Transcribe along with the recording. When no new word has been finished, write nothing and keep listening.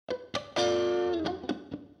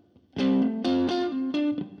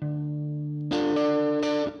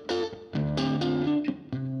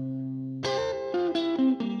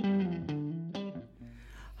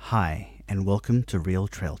Hi, and welcome to Real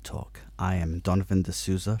Trail Talk. I am Donovan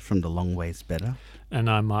D'Souza from The Long Ways Better. And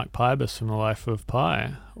I'm Mark Pybus from The Life of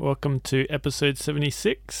Pi. Welcome to episode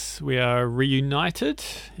 76. We are reunited.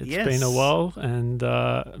 It's been a while and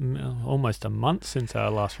almost a month since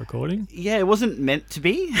our last recording. Yeah, it wasn't meant to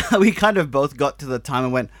be. We kind of both got to the time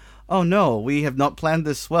and went, oh no, we have not planned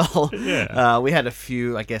this well. Yeah. We had a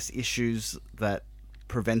few, issues that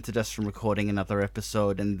prevented us from recording another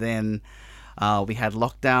episode. And then we had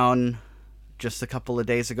lockdown just a couple of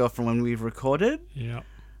days ago from when we recorded. Yeah.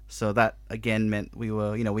 So that, again, meant we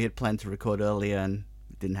had planned to record earlier and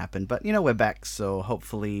it didn't happen. But, we're back. So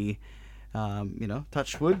hopefully,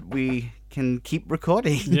 touch wood, we can keep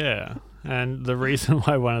recording. Yeah. And the reason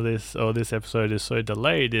why this episode is so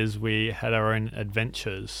delayed is we had our own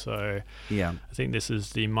adventures. So yeah, I think this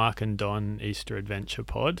is the Mark and Don Easter Adventure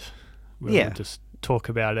Pod. We'll just talk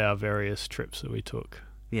about our various trips that we took.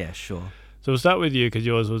 Yeah, sure. So we'll start with you because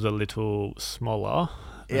yours was a little smaller.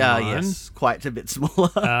 Yeah, yes, quite a bit smaller.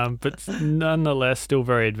 But nonetheless, still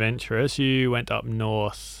very adventurous. You went up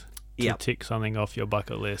north to Yep. tick something off your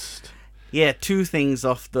bucket list. Yeah, two things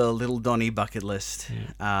off the Little Donny bucket list.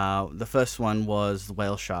 Yeah. The first one was the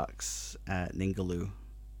whale sharks at Ningaloo.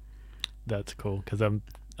 That's cool because I'm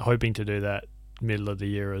hoping to do that middle of the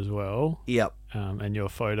year as well. Yep. And your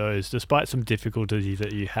photos, despite some difficulties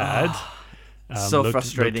that you had, So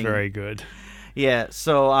frustrating. Looked very good. Yeah,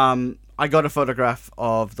 so I got a photograph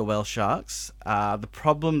of the whale sharks. The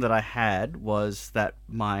problem that I had was that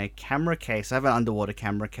my camera case, I have an underwater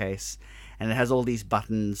camera case, and it has all these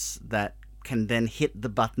buttons that can then hit the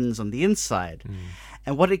buttons on the inside.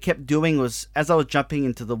 And what it kept doing was, as I was jumping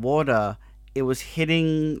into the water, it was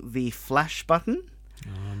hitting the flash button.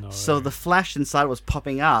 Oh, no. So the flash inside was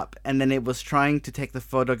popping up, and then it was trying to take the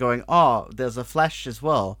photo going, oh, there's a flash as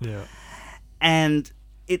well. Yeah. And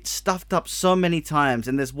it stuffed up so many times.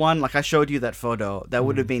 And there's one, I showed you that photo, that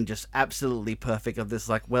would have been just absolutely perfect, of this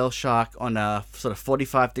whale shark on a sort of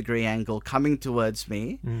 45-degree angle coming towards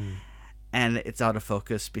me. And it's out of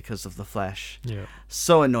focus because of the flash. Yeah.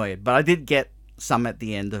 So annoyed. But I did get some at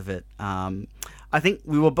the end of it. I think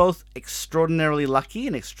we were both extraordinarily lucky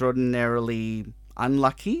and extraordinarily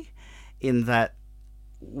unlucky in that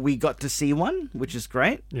we got to see one, which is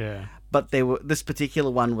great. Yeah. But this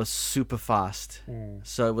particular one was super fast.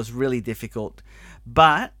 So it was really difficult.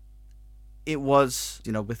 But it was,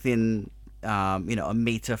 within, a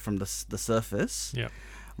meter from the surface. Yeah.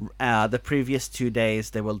 The previous 2 days,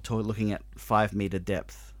 they were looking at 5-meter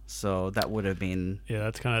depth. So that would have been... Yeah,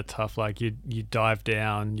 that's kind of tough. You dive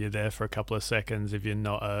down, you're there for a couple of seconds if you're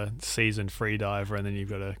not a seasoned free diver, and then you've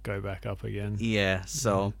got to go back up again. Yeah,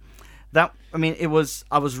 so... I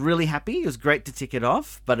was really happy. It was great to tick it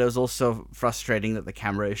off, but it was also frustrating that the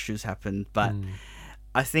camera issues happened. But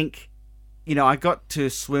I think, I got to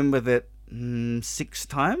swim with it 6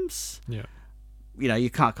 times. Yeah. You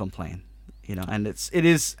can't complain, and it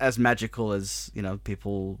is as magical as,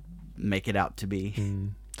 people make it out to be.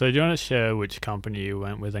 So do you want to share which company you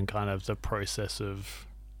went with and kind of the process of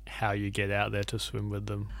how you get out there to swim with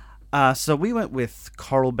them? So we went with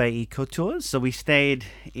Coral Bay Eco Tours. So we stayed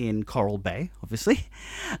in Coral Bay, obviously,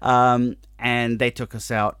 and they took us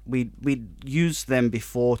out. We used them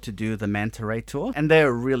before to do the Manta Ray tour, and they're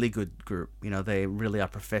a really good group. They really are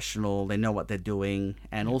professional. They know what they're doing,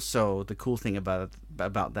 and also the cool thing about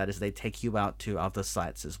that is they take you out to other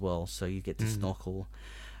sites as well, so you get to snorkel,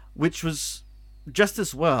 which was just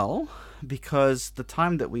as well, because the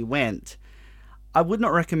time that we went, I would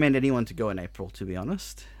not recommend anyone to go in April, to be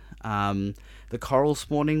honest. The coral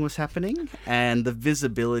spawning was happening, and the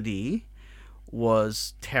visibility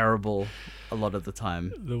was terrible a lot of the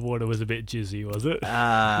time. The water was a bit jizzy, was it?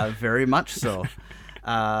 Very much so.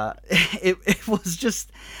 It was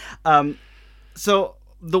just... so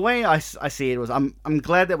the way I see it was, I'm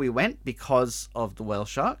glad that we went because of the whale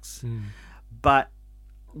sharks, but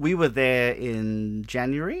we were there in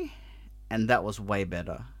January, and that was way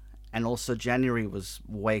better. And also January was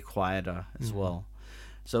way quieter as well.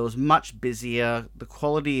 So it was much busier. The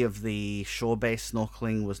quality of the shore-based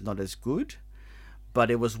snorkeling was not as good,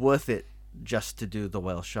 but it was worth it just to do the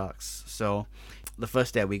whale sharks. So the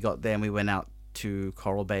first day we got there and we went out to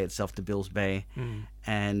Coral Bay itself, to Bills Bay,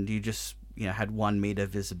 and you just, had 1 meter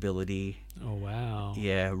visibility. Oh, wow.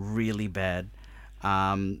 Yeah, really bad.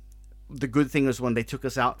 The good thing was when they took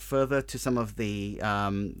us out further to some of the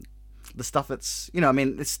stuff that's,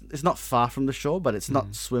 it's not far from the shore, but it's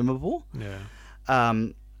not swimmable. Yeah.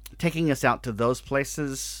 Taking us out to those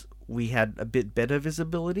places, we had a bit better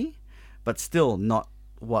visibility, but still not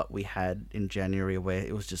what we had in January, where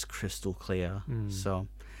it was just crystal clear. So,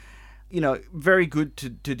 very good to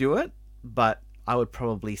do it, but I would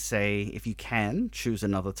probably say, if you can, choose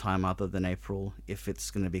another time other than April if it's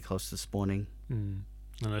going to be close to spawning.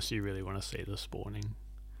 Unless you really want to see the spawning.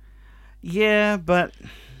 Yeah, but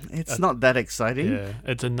it's not that exciting. Yeah,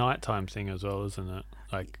 it's a nighttime thing as well, isn't it?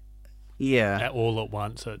 Like, yeah, all at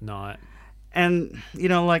once at night. And,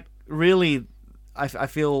 like, really, I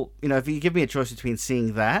feel, if you give me a choice between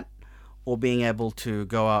seeing that or being able to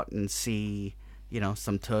go out and see,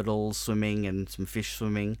 some turtles swimming and some fish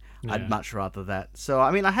swimming, I'd much rather that. So,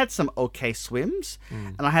 I mean, I had some okay swims,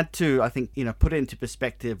 and I had to, I think, put it into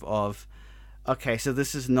perspective of, okay, so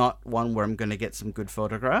this is not one where I'm going to get some good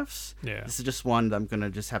photographs. Yeah. This is just one that I'm going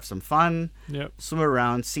to just have some fun, swim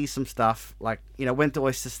around, see some stuff. Like, went to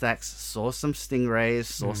Oyster Stacks, saw some stingrays,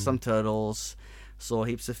 saw some turtles, saw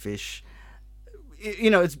heaps of fish.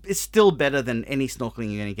 It's still better than any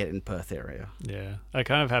snorkeling you're going to get in Perth area. Yeah. I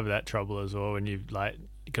kind of have that trouble as well when you've, like,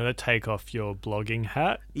 got to take off your blogging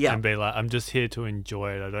hat and be like, I'm just here to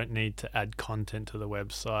enjoy it. I don't need to add content to the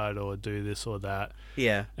website or do this or that.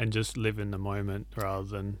 Yeah. And just live in the moment rather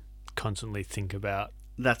than constantly think about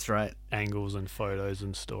that's right angles and photos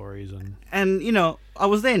and stories. And I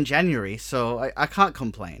was there in January, so I can't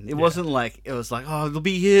complain. It wasn't like, it was like, oh, it'll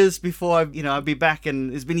be years before I'll be back,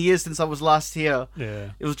 and it's been years since I was last here.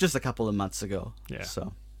 Yeah. It was just a couple of months ago. Yeah.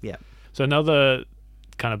 So, yeah. So another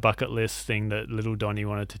kind of bucket list thing that little Donnie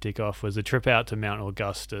wanted to tick off was a trip out to Mount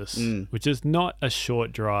Augustus, which is not a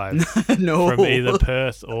short drive no. from either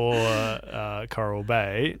Perth or Coral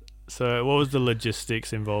Bay. So what was the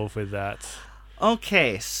logistics involved with that?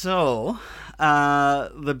 Okay, so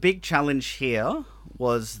the big challenge here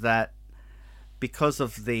was that because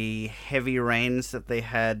of the heavy rains that they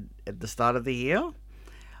had at the start of the year,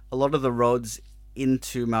 a lot of the roads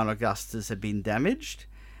into Mount Augustus had been damaged,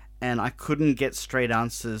 and I couldn't get straight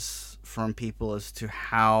answers from people as to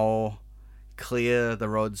how clear the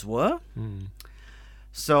roads were.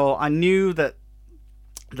 So I knew that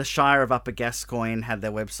the Shire of Upper Gascoyne had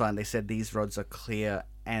their website, and they said these roads are clear,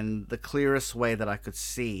 and the clearest way that I could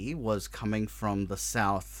see was coming from the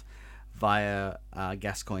south via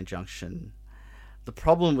Gascoyne Junction. The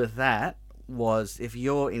problem with that was if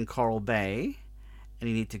you're in Coral Bay and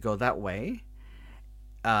you need to go that way,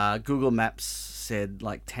 Google Maps said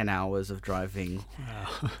like 10 hours of driving.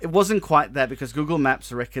 Wow. It wasn't quite that, because Google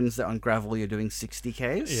Maps reckons that on gravel you're doing 60 Ks.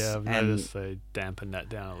 Yeah, I've noticed they dampened that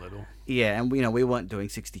down a little. Yeah, and we weren't doing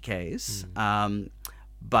 60 Ks.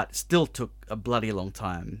 But still took a bloody long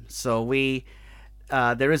time. So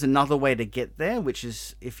there is another way to get there, which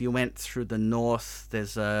is if you went through the north,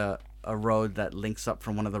 there's a road that links up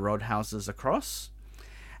from one of the roadhouses across,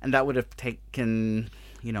 and that would have taken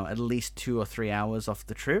at least 2 or 3 hours off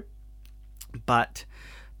the trip. But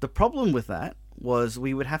the problem with that was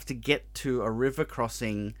we would have to get to a river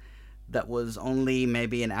crossing that was only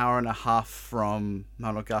maybe an hour and a half from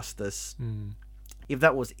Mount Augustus. If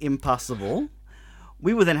that was impossible,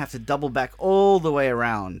 we would then have to double back all the way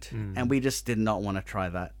around, and we just did not want to try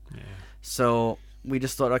that. Yeah. So we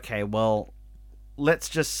just thought, okay, well, let's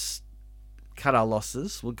just cut our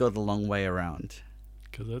losses. We'll go the long way around.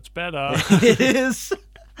 Because it's better. It is.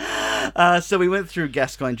 So we went through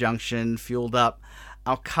Gascoyne Junction, fueled up.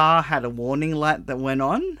 Our car had a warning light that went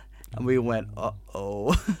on, and we went,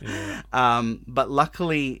 uh-oh. Yeah. But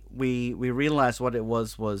luckily, we realized what it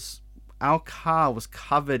was our car was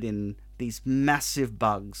covered in these massive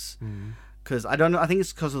bugs. Because I don't know, I think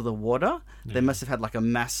it's because of the water. They must have had like a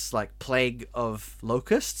mass like plague of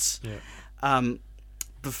locusts.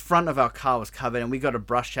 The front of our car was covered, and we got a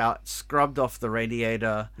brush out, scrubbed off the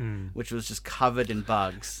radiator, which was just covered in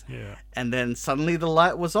bugs. And then suddenly the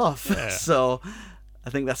light was off. So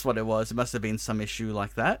I think that's what it was. It must have been some issue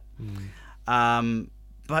like that.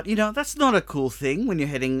 But that's not a cool thing when you're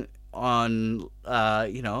heading on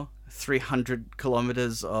 300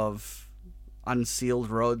 kilometers of unsealed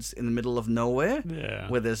roads in the middle of nowhere,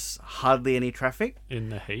 where there's hardly any traffic in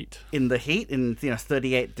the heat, in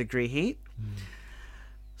 38-degree heat.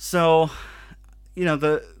 So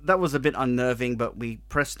that was a bit unnerving, but we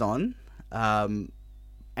pressed on, and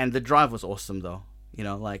the drive was awesome though.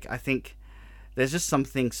 I think there's just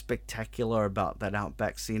something spectacular about that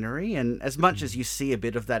outback scenery, and as much as you see a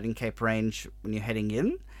bit of that in Cape Range when you're heading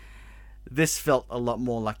in, this felt a lot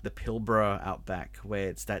more like the Pilbara outback, where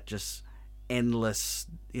it's that just endless,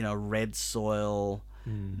 red soil,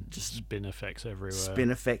 just spinifex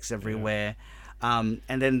everywhere. And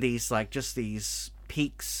then these these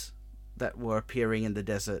peaks that were appearing in the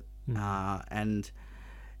desert, and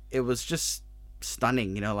it was just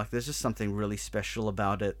stunning. There's just something really special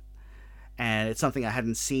about it, and it's something I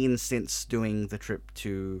hadn't seen since doing the trip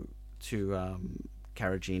to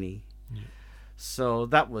Karijini. So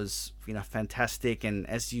that was, fantastic. And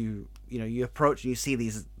as you approach and you see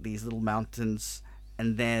these little mountains,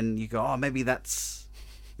 and then you go, oh, maybe that's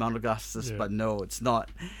Mount Augustus, but no, it's not.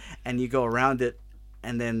 And you go around it,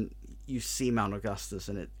 and then you see Mount Augustus,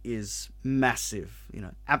 and it is massive,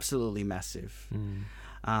 absolutely massive.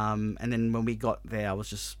 And then when we got there, I was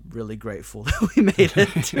just really grateful that we made it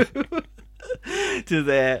to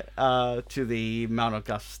the Mount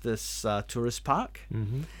Augustus tourist park.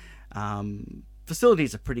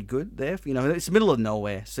 Facilities are pretty good there. It's the middle of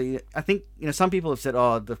nowhere, so I think some people have said,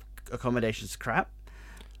 "Oh, the accommodation's crap,"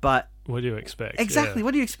 but what do you expect? Exactly,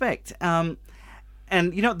 what do you expect? And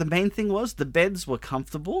the main thing was the beds were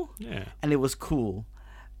comfortable, and it was cool.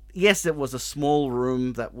 Yes, it was a small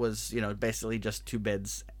room that was basically just 2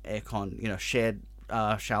 beds, aircon, shared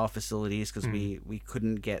shower facilities because we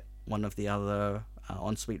couldn't get one of the other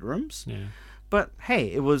ensuite rooms. But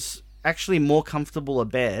hey, it was actually more comfortable a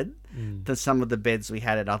bed than some of the beds we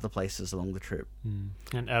had at other places along the trip.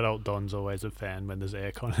 And adult Don's always a fan when there's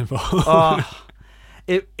aircon involved.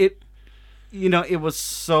 It was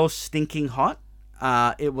so stinking hot.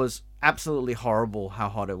 It was absolutely horrible how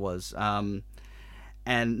hot it was.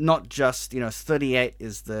 And not just 38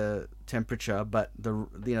 is the temperature, but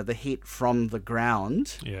the heat from the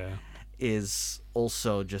ground is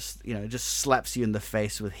also just just slaps you in the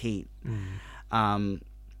face with heat.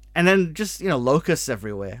 And then just locusts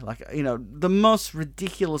everywhere, like the most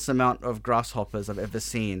ridiculous amount of grasshoppers I've ever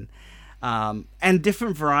seen, and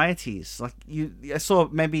different varieties. Like I saw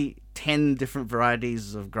maybe 10 different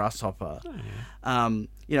varieties of grasshopper.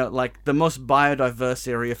 Like the most biodiverse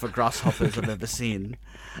area for grasshoppers I've ever seen.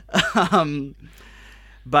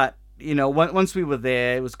 But once we were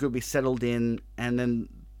there, it was good. We settled in, and then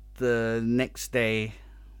the next day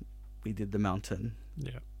we did the mountain.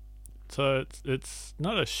 So it's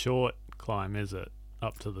not a short climb, is it,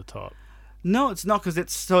 up to the top? No, it's not, because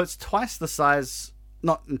it's twice the size,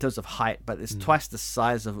 not in terms of height, but it's twice the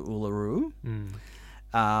size of Uluru.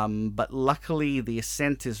 But luckily the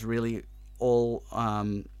ascent is really all...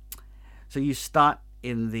 so you start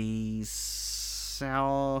in the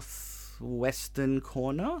southwestern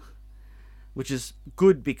corner, which is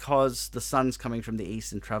good because the sun's coming from the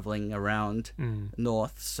east and traveling around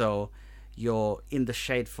north, so you're in the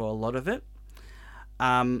shade for a lot of it.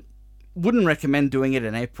 Wouldn't recommend doing it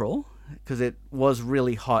in April because it was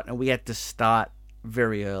really hot, and we had to start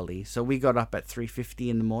very early. So we got up at 3:50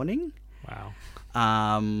 in the morning. Wow.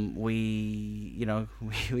 We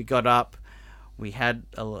got up, we had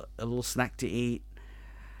a little snack to eat,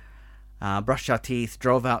 brushed our teeth,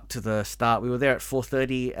 drove out to the start. We were there at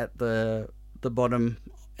 4:30 at the bottom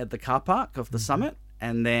at the car park of the summit.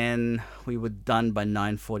 And then we were done by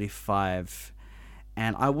 9:45,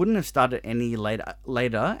 and I wouldn't have started any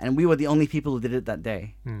later. And we were the only people who did it that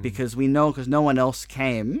day because no one else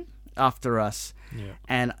came after us,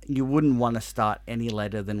 and you wouldn't want to start any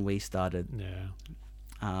later than we started.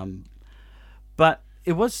 But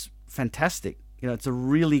it was fantastic. It's a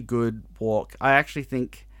really good walk. I actually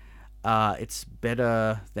think it's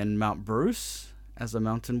better than Mount Bruce as a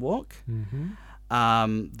mountain walk.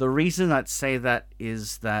 The reason I'd say that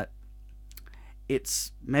is that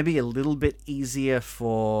it's maybe a little bit easier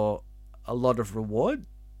for a lot of reward.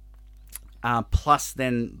 Plus,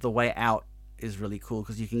 then the way out is really cool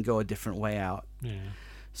because you can go a different way out.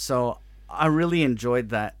 So I really enjoyed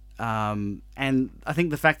that. And I think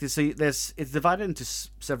the fact is, it's divided into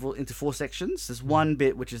 4 sections. There's one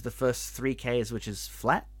bit which is the first 3Ks, which is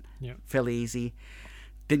flat, fairly easy.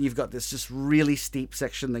 Then you've got this just really steep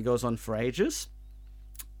section that goes on for ages.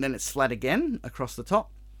 Then it's flat again across the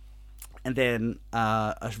top, and then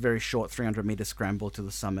a very short 300-meter scramble to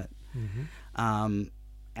the summit. And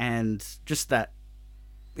just that,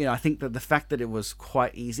 I think that the fact that it was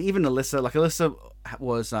quite easy, even Alyssa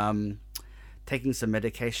was taking some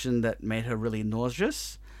medication that made her really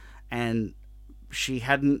nauseous, and she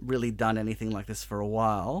hadn't really done anything like this for a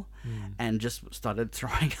while, and just started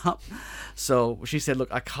throwing up. So she said,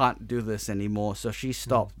 look, I can't do this anymore. So she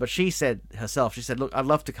stopped. But she said herself, look, I'd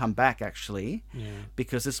love to come back actually,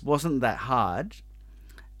 because this wasn't that hard.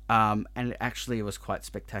 And it was quite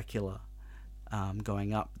spectacular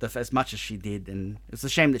going up as much as she did. And it's a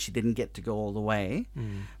shame that she didn't get to go all the way,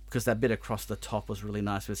 because that bit across the top was really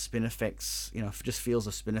nice with spin effects, just feels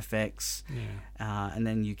of spin effects. And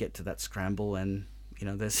then you get to that scramble, and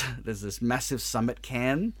there's this massive summit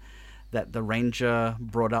cairn that the ranger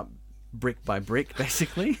brought up brick by brick,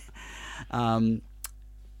 basically. And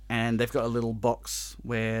they've got a little box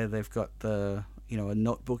where they've got a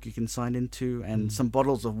notebook you can sign into, and some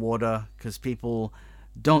bottles of water, because people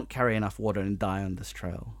don't carry enough water and die on this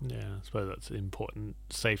trail. I suppose that's an important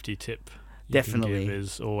safety tip. Definitely. can give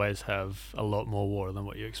is always have a lot more water than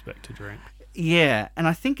what you expect to drink. Yeah, and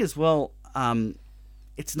I think as well,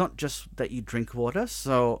 it's not just that you drink water.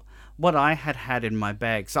 So what I had in my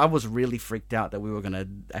bag, so I was really freaked out that we were going to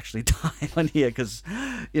actually die on here because,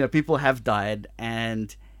 people have died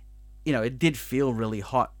and, it did feel really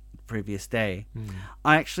hot the previous day.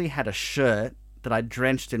 I actually had a shirt that I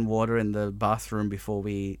drenched in water in the bathroom before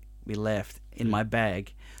we left in my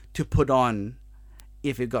bag to put on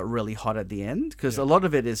if it got really hot at the end, because a lot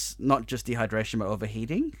of it is not just dehydration but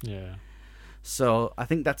overheating. Yeah. So I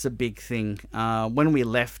think that's a big thing. When we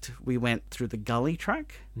left, we went through the gully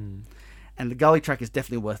track, and the gully track is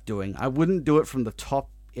definitely worth doing. I wouldn't do it from the top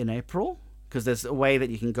in April because there's a way that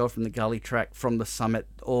you can go from the gully track from the summit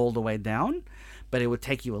all the way down, but it would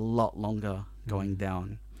take you a lot longer going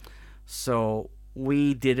down. So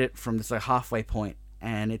we did it from this halfway point,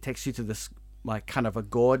 and it takes you to this kind of a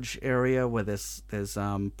gorge area where there's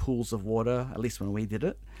pools of water, at least when we did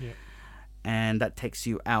it. Yeah. And that takes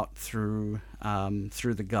you out through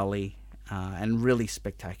the gully, and really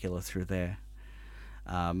spectacular through there.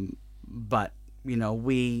 But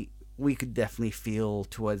we could definitely feel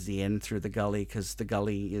towards the end through the gully, because the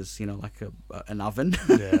gully is like an oven.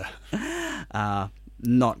 Yeah.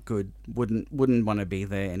 Not good. Wouldn't want to be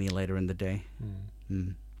there any later in the day.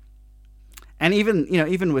 And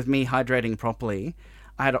even with me hydrating properly,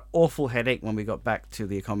 I had an awful headache when we got back to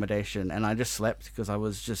the accommodation, and I just slept because I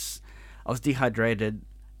was dehydrated,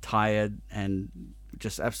 tired, and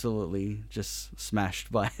just absolutely just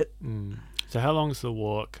smashed by it. So how long's the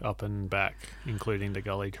walk up and back, including the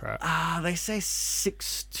gully track? They say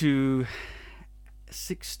 6 to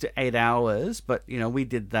 8 hours, but we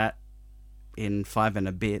did that in 5 and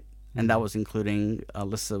a bit, and that was including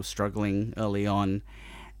Alyssa struggling early on,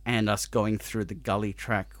 and us going through the gully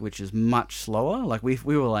track, which is much slower. Like we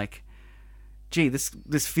were like, gee, this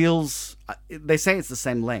feels. They say it's the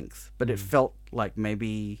same length, but it felt like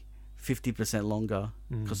maybe 50% longer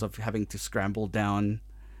because of having to scramble down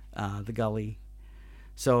the gully.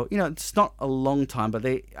 So it's not a long time, but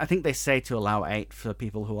I think they say to allow 8 for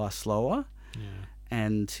people who are slower. Yeah.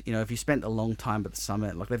 And if you spent a long time at the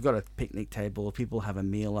summit, like they've got a picnic table, people have a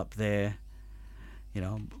meal up there.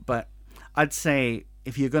 But I'd say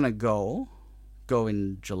if you're gonna go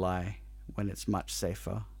in July when it's much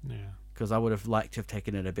safer. Yeah. Because I would have liked to have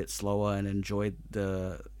taken it a bit slower and enjoyed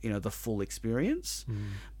the full experience,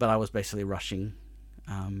 but I was basically rushing.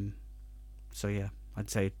 So yeah, I'd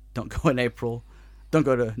say don't go in April. Don't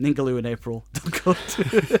go to Ningaloo in April.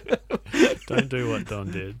 Don't do what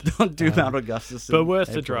Don did. Don't do Mount Augustus. But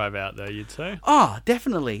worth the drive out, though, you'd say? Oh,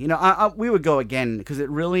 definitely. We would go again because it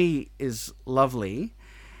really is lovely.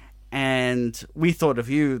 And we thought of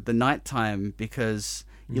you the nighttime because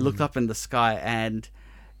you looked up in the sky and,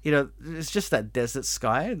 it's just that desert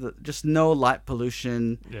sky, just no light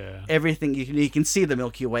pollution. Yeah. Everything, you can see the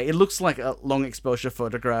Milky Way. It looks like a long exposure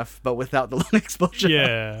photograph, but without the long exposure.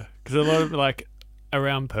 Yeah, because a lot of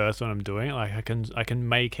around Perth when I'm doing it, I can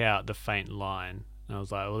make out the faint line. And I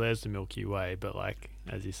was like, well, there's the Milky Way, but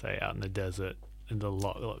as you say, out in the desert, it's a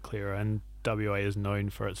lot clearer. And WA is known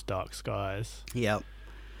for its dark skies. Yeah.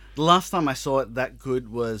 The last time I saw it that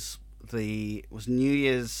good was New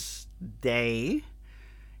Year's Day,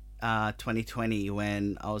 2020,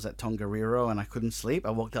 when I was at Tongariro and I couldn't sleep.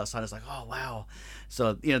 I walked outside. I was like, oh wow.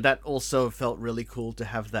 So that also felt really cool to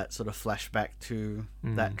have that sort of flashback to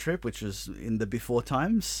that trip, which was in the before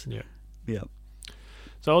times. Yeah.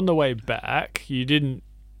 So on the way back, you didn't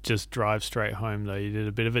just drive straight home though. You did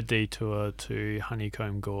a bit of a detour to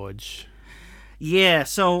Honeycomb Gorge. Yeah.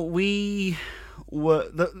 So we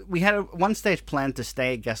had a one-stage plan to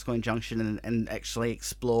stay at Gascoyne Junction and actually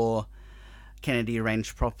explore Kennedy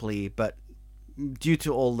Range properly, but due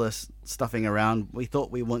to all the stuffing around, we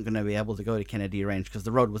thought we weren't going to be able to go to Kennedy Range because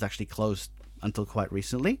the road was actually closed until quite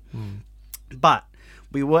recently. But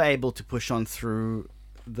we were able to push on through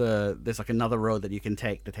there's another road that you can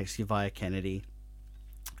take that takes you via Kennedy,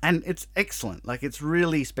 and it's excellent. It's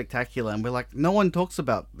really spectacular, and we're like, no one talks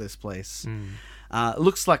about this place. It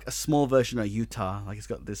looks like a small version of Utah. It's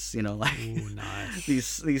got this, Ooh, nice.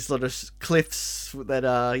 these sort of cliffs that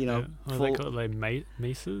are, What are they called?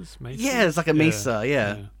 Mesas? Yeah, it's like a mesa.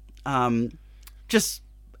 Yeah. Just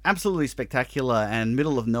absolutely spectacular and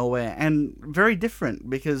middle of nowhere and very different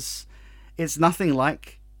because it's nothing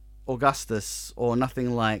like Augustus or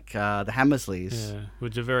nothing like the Hammersleys. Yeah,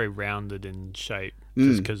 which are very rounded in shape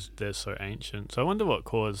just because they're so ancient. So I wonder what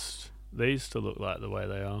caused these to look like the way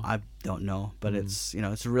they are. I don't know, but it's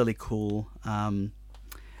it's really cool.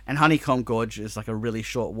 And Honeycomb Gorge is like a really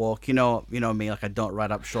short walk. You know me, like I don't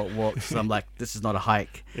ride up short walks. So I'm like, this is not a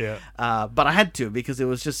hike. Yeah. But I had to because it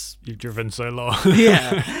was just... You've driven so long.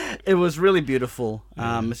 Yeah. It was really beautiful.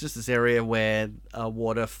 It's just this area where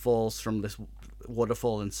water falls from this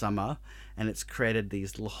waterfall in summer, and it's created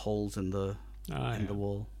these little holes in the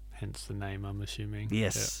wall. Hence the name, I'm assuming.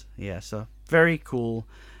 Yes. Yeah. So very cool.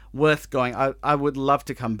 Worth going. I would love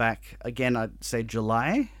to come back again. I'd say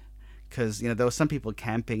July. Because, there were some people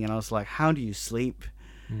camping, and I was like, how do you sleep?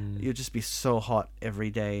 You'll just be so hot every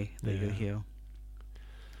day that you're here.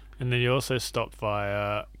 And then you also stopped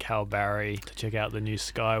via Kalbarri to check out the new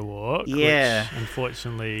Skywalk. Yeah. Which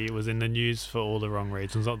unfortunately was in the news for all the wrong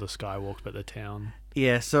reasons. Not the Skywalk, but the town.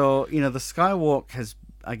 Yeah, so, the Skywalk has,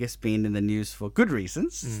 I guess, been in the news for good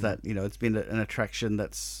reasons. That, it's been an attraction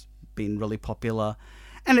that's been really popular.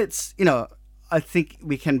 And it's, I think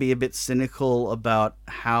we can be a bit cynical about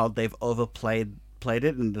how they've overplayed it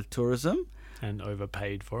in the tourism. And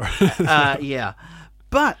overpaid for it. Yeah.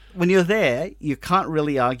 But when you're there, you can't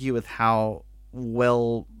really argue with how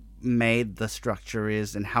well made the structure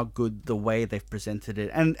is and how good the way they've presented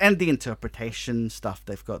it and the interpretation stuff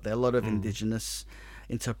they've got there. A lot of indigenous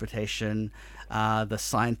interpretation, the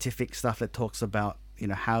scientific stuff that talks about,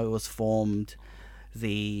 how it was formed,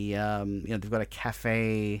 they've got a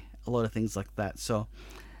cafe, a lot of things like that. So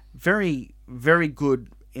very, very good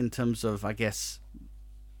in terms of, I guess,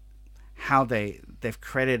 how they've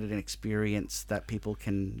created an experience that people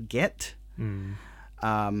can get.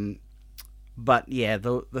 But yeah,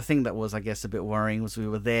 the thing that was, I guess, a bit worrying was we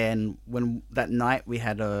were there, and when that night we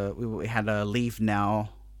had a leave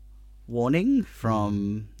now warning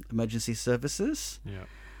from emergency services.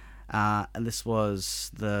 Yeah. And this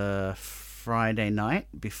was the Friday night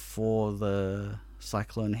before the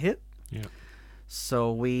cyclone hit. Yeah.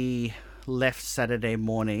 So we left Saturday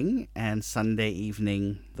morning, and Sunday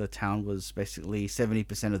evening the town was basically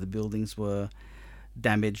 70% of the buildings were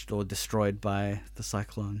damaged or destroyed by the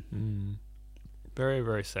cyclone. Very,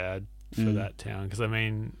 very sad for that town, because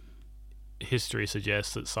history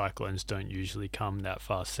suggests that cyclones don't usually come that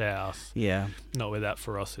far south. Yeah. Not with that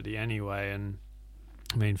ferocity anyway, and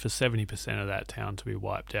for 70% of that town to be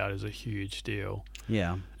wiped out is a huge deal.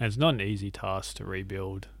 Yeah. And it's not an easy task to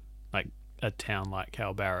rebuild a town like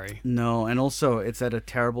Kalbarri. No, and also it's at a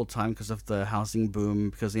terrible time because of the housing boom,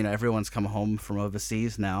 because everyone's come home from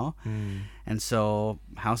overseas now, and so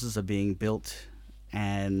houses are being built,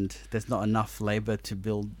 and there's not enough labor to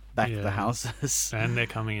build back the houses. And they're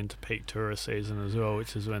coming into peak tourist season as well,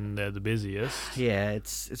 which is when they're the busiest. Yeah,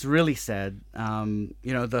 it's really sad.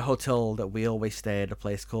 The hotel that we always stay at, a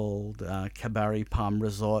place called Kalbarri Palm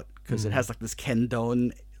Resort, because it has this Ken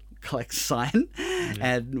Don sign,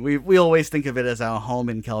 and we always think of it as our home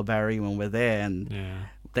in Kalbarri when we're there, and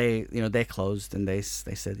they're closed, and they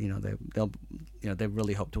said they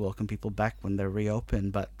really hope to welcome people back when they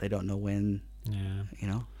reopen, but they don't know when.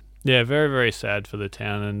 Yeah, very, very sad for the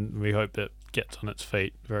town, and we hope that gets on its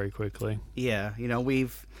feet very quickly. Yeah,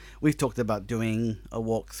 we've talked about doing a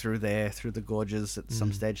walk through there, through the gorges at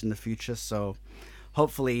some stage in the future, so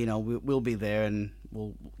hopefully, we'll be there and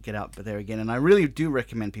we'll get out there again. And I really do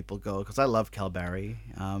recommend people go, because I love Kalbarri.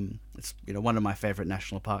 It's one of my favorite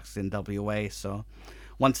national parks in WA. So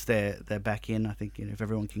once they're back in, I think if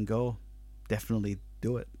everyone can go, definitely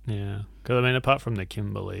do it. Yeah, because apart from the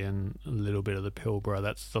Kimberley and a little bit of the Pilbara,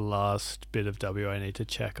 that's the last bit of WA I need to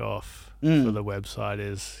check off for the website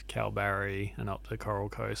is Kalbarri and up the Coral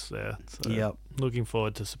Coast there. So looking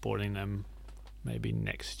forward to supporting them maybe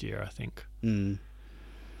next year, I think. And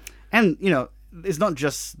it's not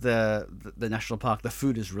just the national park. The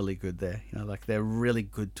food is really good there. They're a really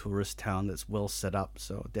good tourist town that's well set up.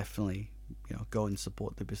 So definitely, go and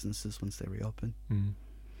support the businesses once they reopen.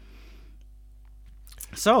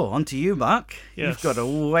 So on to you, Mark. Yes. You've got a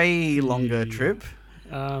way longer trip.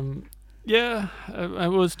 Yeah,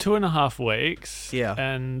 it was 2.5 weeks. Yeah,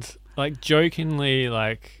 and jokingly,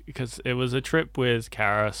 because it was a trip with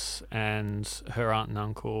Karis and her aunt and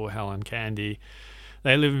uncle, Hal and Candy.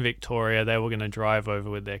 They live in Victoria. They were going to drive over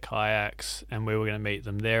with their kayaks, and we were going to meet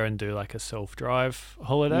them there and do a self-drive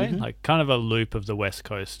holiday, kind of a loop of the West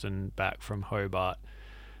Coast and back from Hobart.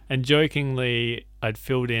 And jokingly, I'd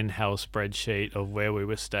filled in Hal's spreadsheet of where we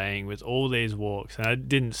were staying with all these walks, and I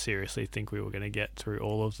didn't seriously think we were going to get through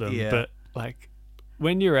all of them. Yeah. But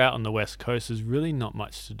when you're out on the West Coast, there's really not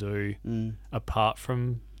much to do apart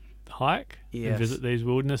from hike and visit these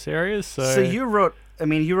wilderness areas. So you wrote,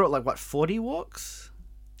 what, 40 walks?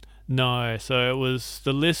 No, so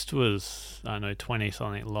the list was, 20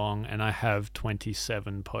 something long, and I have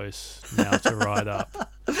 27 posts now to write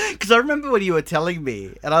up. Because I remember when you were telling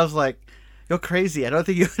me, and I was like, You're crazy. I don't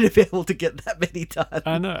think you're going to be able to get that many done.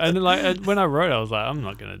 I know. And like when I wrote, I was like, I'm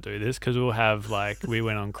not going to do this because we'll have like, we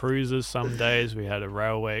went on cruises some days. We had a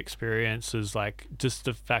railway experiences. Like just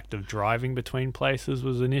the fact of driving between places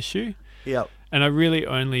was an issue. Yep. And I really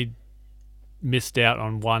only missed out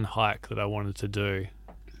on one hike that I wanted to do.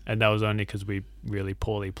 And that was only because we really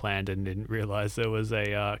poorly planned and didn't realize there was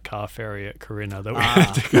a car ferry at Corinna that we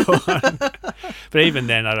had to go on. But even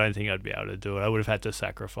then, I don't think I'd be able to do it. I would have had to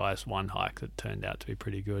sacrifice one hike that turned out to be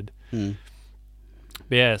pretty good. But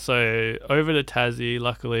yeah, so over to Tassie.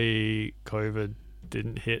 Luckily, COVID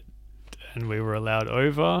didn't hit and we were allowed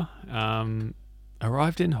over.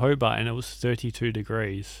 Arrived in Hobart and it was 32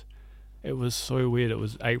 degrees. It was so weird. It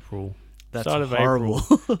was April. That's start of horrible.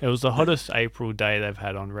 April. It was the hottest April day they've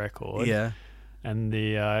had on record. Yeah. And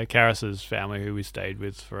the Karras' family, who we stayed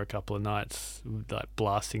with for a couple of nights, like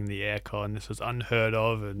blasting the aircon. This was unheard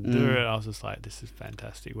of, and I was just like, "This is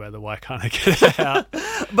fantastic weather. Why can't I get it out?"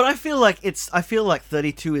 But I feel like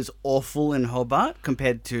 32 is awful in Hobart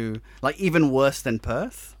compared to like even worse than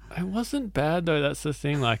Perth. It wasn't bad though. That's the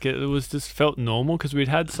thing. Like it was just felt normal because we'd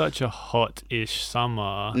had such a hot-ish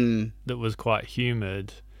summer that was quite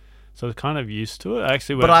humid. So I was kind of used to it.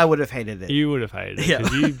 But I would have hated it. You would have hated it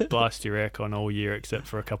because you blast your aircon all year except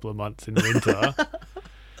for a couple of months in winter.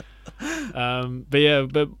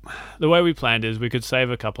 But the way we planned is we could save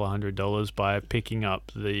a couple of $100 by picking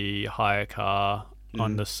up the hire car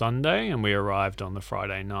on the Sunday, and we arrived on the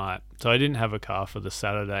Friday night. So I didn't have a car for the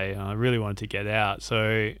Saturday, and I really wanted to get out.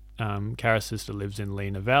 So Kara's sister lives in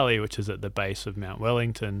Lena Valley, which is at the base of Mount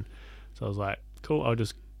Wellington. So I was like, cool, I'll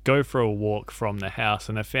just go for a walk from the house,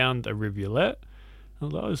 and I found a rivulet. I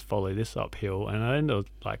was like, I'll just follow this uphill, and I ended up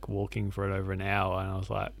like walking for it over an hour, and I was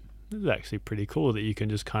like, this is actually pretty cool that you can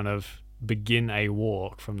just kind of begin a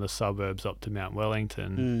walk from the suburbs up to Mount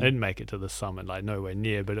Wellington. I didn't make it to the summit, like nowhere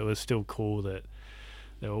near, but it was still cool that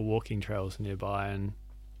there were walking trails nearby.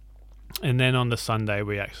 And then on the Sunday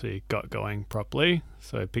we actually got going properly,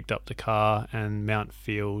 so I picked up the car, and Mount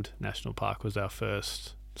Field National Park was our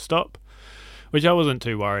first stop, which I wasn't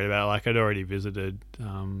too worried about. Like I'd already visited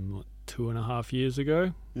 2.5 years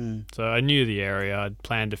ago. So I knew the area. I'd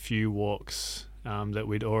planned a few walks that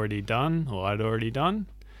I'd already done.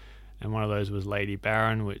 And one of those was Lady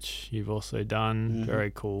Baron, which you've also done. Very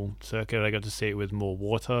cool circuit. I got to see it with more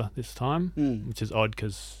water this time, which is odd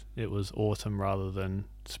because it was autumn rather than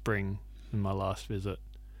spring in my last visit.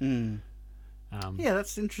 Yeah,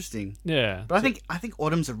 that's interesting. Yeah. But I think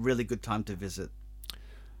autumn's a really good time to visit.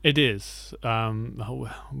 It is.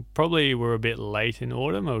 Probably we're a bit late in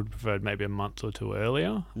autumn. I would prefer maybe a month or two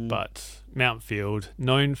earlier. But Mount Field,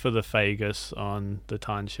 known for the Fagus on the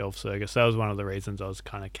Tyne Shelf Circus, that was one of the reasons I was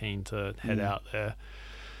kind of keen to head out there.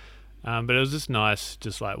 But it was just nice,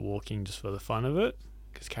 just like walking just for the fun of it.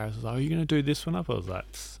 Because Karis was like, are you going to do this one up? I was like,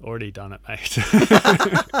 already done it, mate.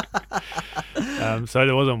 So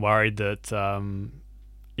I wasn't worried that...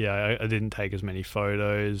 I didn't take as many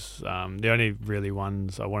photos. The only really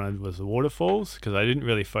ones I wanted was the waterfalls because I didn't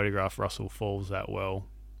really photograph Russell Falls that well.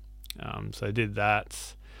 So I did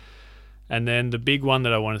that. And then the big one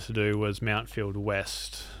that I wanted to do was Mount Field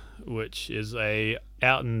West, which is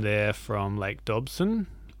out in there from Lake Dobson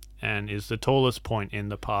and is the tallest point in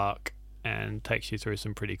the park and takes you through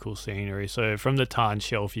some pretty cool scenery. So from the Tyne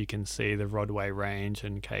Shelf you can see the Rodway Range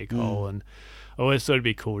and Cay Cole, and I always thought it'd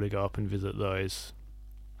be cool to go up and visit those.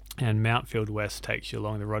 And Mount Field West takes you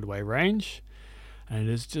along the Rodway Range, and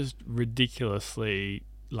it is just ridiculously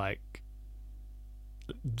like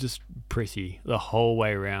just pretty the whole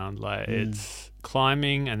way around. Like it's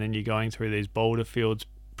climbing, and then you're going through these boulder fields,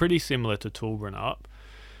 pretty similar to Toolbrunup,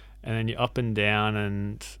 and then you're up and down,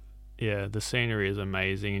 and yeah, the scenery is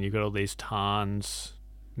amazing. And you've got all these tarns,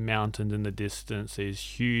 mountains in the distance, these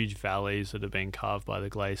huge valleys that have been carved by the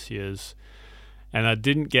glaciers. And I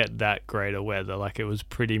didn't get that great a weather. Like it was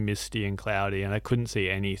pretty misty and cloudy, and I couldn't see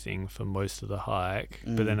anything for most of the hike.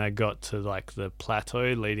 But then I got to like the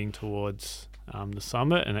plateau leading towards the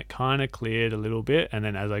summit, and it kind of cleared a little bit. And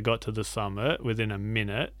then as I got to the summit, within a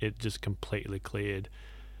minute, it just completely cleared.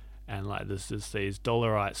 And like there's just these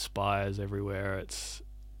dolerite spires everywhere. It's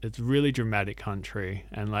really dramatic country,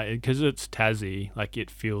 and like because it's Tassie, like it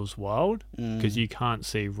feels wild because you can't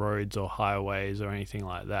see roads or highways or anything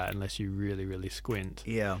like that unless you really, really squint.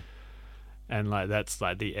 Yeah, and like that's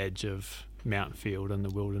like the edge of Mount Field and the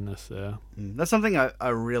wilderness there. That's something I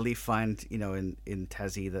really find in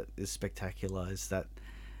Tassie that is spectacular is that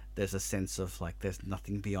there's a sense of like there's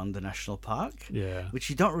nothing beyond the national park. Yeah. Which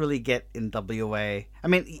you don't really get in WA. I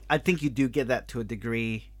mean, I think you do get that to a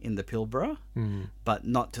degree in the Pilbara, but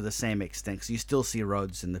not to the same extent, because you still see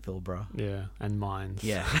roads in the Pilbara. Yeah, and mines.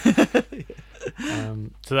 Yeah.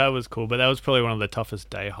 So that was cool, but that was probably one of the toughest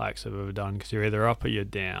day hikes I've ever done, because you're either up or you're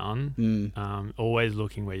down. Always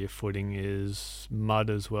looking where your footing is, mud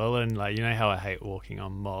as well, and like, you know how I hate walking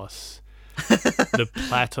on moss. The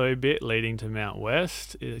plateau bit leading to Mount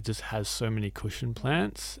West, it just has so many cushion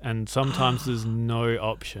plants, and sometimes there's no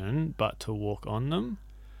option but to walk on them.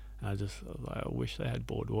 I wish they had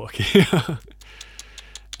boardwalk here.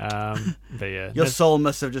 But yeah, your soul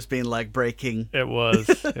must have just been like breaking. It was.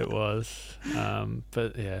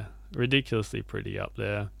 But yeah, ridiculously pretty up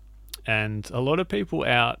there, and a lot of people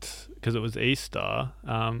out, because it was Easter,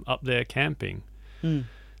 up there camping.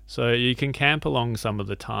 So you can camp along some of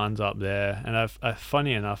the tarns up there. And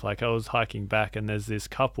funny enough, like I was hiking back and there's this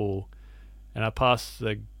couple, and I passed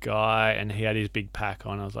the guy and he had his big pack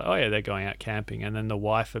on. I was like, oh yeah, they're going out camping. And then the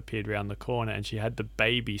wife appeared around the corner and she had the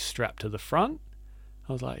baby strapped to the front.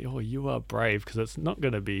 I was like, oh, you are brave, because it's not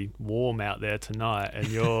going to be warm out there tonight and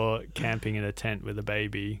you're camping in a tent with a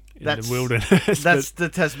baby in the wilderness. That's the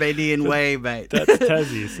Tasmanian way, mate. That's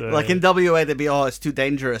Tassie. So. Like in WA, they'd be, oh, it's too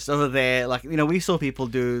dangerous. Over there, like, you know, we saw people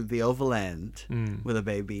do the overland with a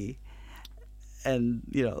baby. And,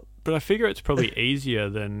 you know. But I figure it's probably easier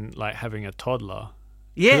than like having a toddler.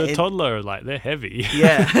 Yeah. A toddler, like, they're heavy.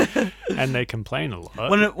 Yeah. And they complain a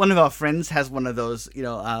lot. One of our friends has one of those, you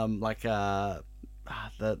know,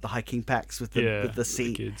 the hiking packs with the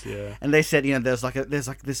seat. The kids, yeah. And they said, you know, there's like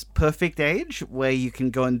this perfect age where you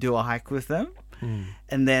can go and do a hike with them,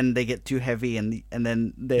 and then they get too heavy and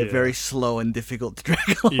then they're very slow and difficult to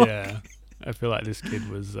drag along. Yeah, I feel like this kid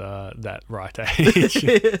was that right age.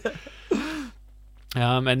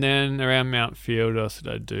 And then around Mount Field, what else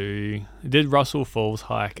did I do? I did Russell Falls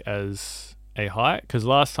hike as a hike, because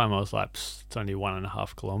last time I was like, it's only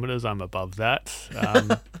 1.5 kilometers. I'm above that.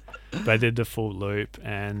 But I did the full loop,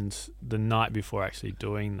 and the night before actually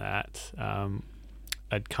doing that,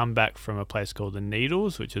 I'd come back from a place called the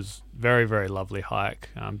Needles, which is very, very lovely hike,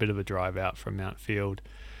 bit of a drive out from Mount Field.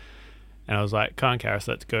 And I was like, come on, Karis,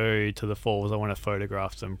 let's go to the falls. I want to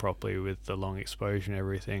photograph them properly with the long exposure and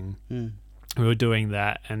everything. We were doing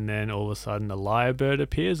that, and then all of a sudden a lyrebird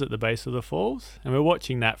appears at the base of the falls, and we're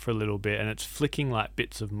watching that for a little bit, and it's flicking like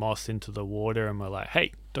bits of moss into the water, and we're like,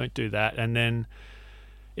 hey, don't do that. And then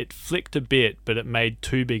it flicked a bit, but it made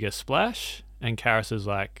too big a splash, and Karis is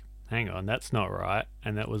like, hang on, that's not right.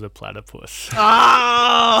 And that was a platypus.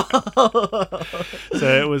 Oh!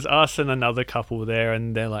 So it was us and another couple there,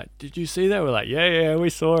 and they're like, did you see that? We're like, yeah, we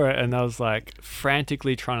saw it. And I was like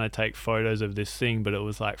frantically trying to take photos of this thing, but it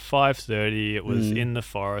was like 5:30. It was in the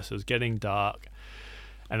forest. It was getting dark.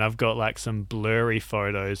 And I've got like some blurry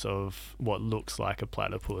photos of what looks like a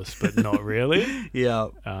platypus, but not really. Yeah.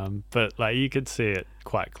 But like you could see it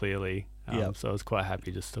quite clearly. So I was quite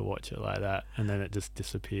happy just to watch it like that. And then it just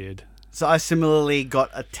disappeared. So I similarly got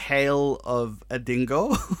a tail of a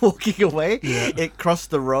dingo walking away. Yeah. It crossed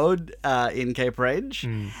the road in Cape Range,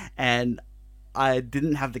 and I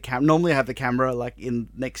didn't have the camera. Normally I have the camera like in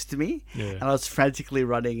next to me, and I was frantically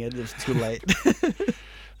running and it was too late.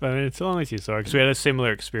 But I mean, it's long as you saw it, because we had a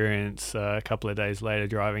similar experience a couple of days later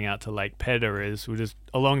driving out to Lake Pedder. We're just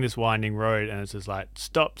along this winding road, and it's just like,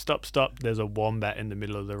 stop. There's a wombat in the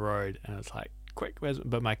middle of the road, and it's like, quick,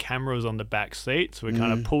 but my camera was on the back seat, so we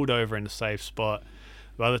kind of pulled over in a safe spot.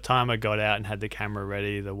 By the time I got out and had the camera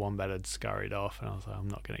ready, the wombat had scurried off, and I was like, I'm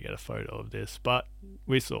not going to get a photo of this, but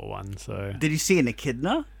we saw one. So did you see an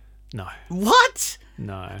echidna? No. What?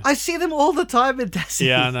 No. I see them all the time in Tassie.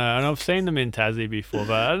 Yeah, I know, and I've seen them in Tassie before,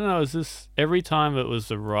 but I don't know, it was just every time it was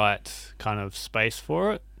the right kind of space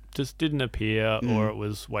for it, just didn't appear, or it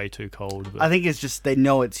was way too cold. But I think it's just they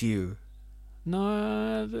know it's you.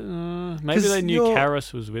 No, maybe they knew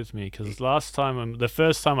Karis was with me, because the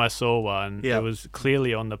first time I saw one, it was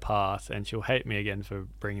clearly on the path, and she'll hate me again for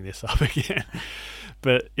bringing this up again.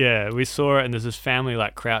 But yeah, we saw it, and there's this family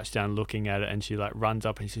like crouched down looking at it, and she like runs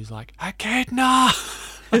up and she's like, echidna!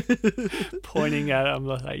 Pointing at it. I'm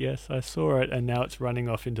like, yes, I saw it, and now it's running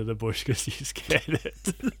off into the bush because you scared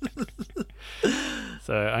it.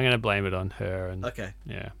 So I'm going to blame it on her. And okay.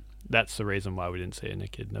 Yeah. That's the reason why we didn't see an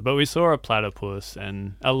echidna. But we saw a platypus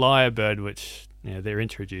and a lyrebird, which they're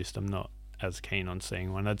introduced. I'm not as keen on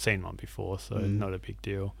seeing one. I'd seen one before, so not a big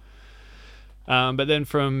deal. But then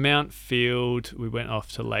from Mount Field, we went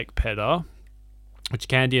off to Lake Pedder, which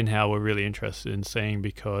Candy and Hal were really interested in seeing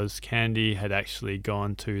because Candy had actually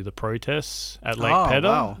gone to the protests at Lake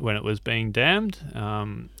Pedder when it was being dammed,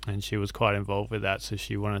 and she was quite involved with that, so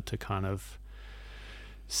she wanted to kind of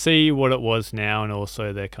see what it was now, and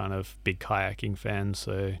also they're kind of big kayaking fans,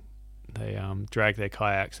 so they drag their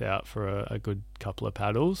kayaks out for a good couple of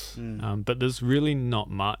paddles. But there's really not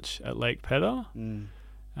much at Lake Pedder.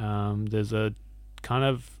 There's a kind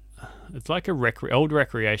of, it's like a old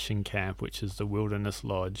recreation camp, which is the Wilderness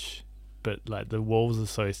Lodge, but like the walls are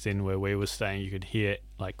so thin where we were staying you could hear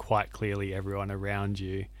like quite clearly everyone around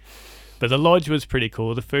you. But the lodge was pretty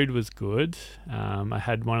cool. The food was good. I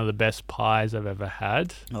had one of the best pies I've ever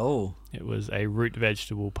had. Oh. It was a root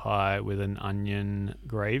vegetable pie with an onion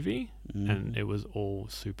gravy, and it was all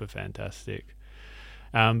super fantastic.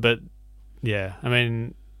 But yeah, I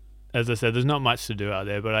mean, as I said, there's not much to do out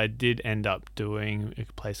there, but I did end up doing a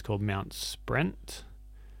place called Mount Sprent,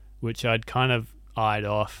 which I'd kind of eyed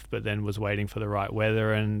off, but then was waiting for the right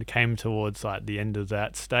weather, and came towards like the end of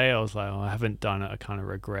that stay. I was like, I haven't done it. I kind of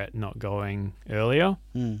regret not going earlier.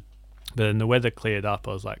 But then the weather cleared up.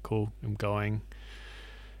 I was like, cool, I'm going.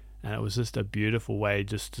 And it was just a beautiful way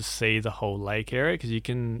just to see the whole lake area, because you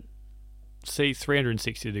can see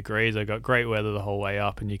 360 degrees. I got great weather the whole way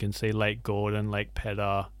up, and you can see Lake Gordon, Lake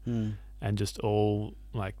Pedder, and just all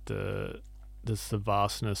like the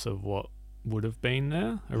vastness of what would have been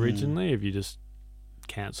there originally if you just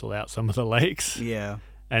cancel out some of the lakes. Yeah.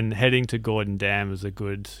 And heading to Gordon Dam is a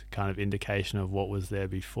good kind of indication of what was there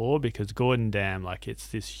before, because Gordon Dam, like, it's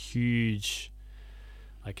this huge,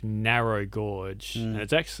 like, narrow gorge, and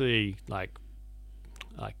it's actually like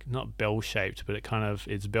not bell-shaped, but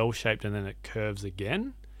it's bell-shaped and then it curves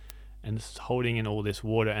again, and it's holding in all this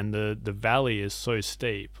water, and the valley is so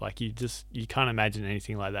steep, like you can't imagine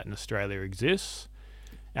anything like that in Australia exists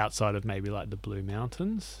outside of maybe like the Blue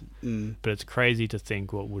Mountains. But it's crazy to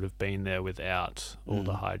think what would have been there without all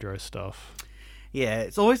the hydro stuff. Yeah,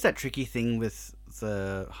 it's always that tricky thing with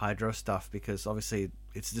the hydro stuff, because obviously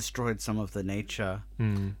it's destroyed some of the nature,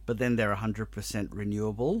 but then they're 100%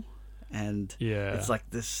 renewable, and it's like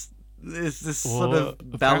this sort of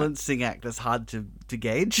balancing act that's hard to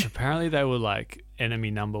gauge. Apparently they were like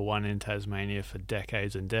enemy number one in Tasmania for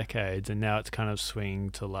decades and decades, and now it's kind of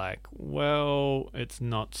swinging to like, well, it's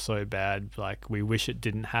not so bad, like we wish it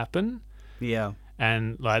didn't happen. Yeah.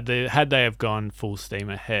 And like had they have gone full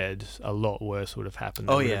steam ahead, a lot worse would have happened.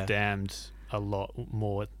 They would have dammed a lot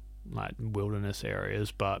more like wilderness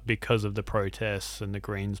areas, but because of the protests and the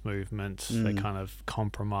Greens movement, they kind of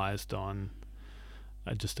compromised on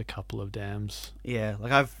just a couple of dams. Yeah,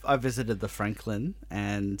 like I've visited the Franklin,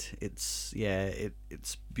 and it's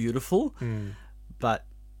beautiful, but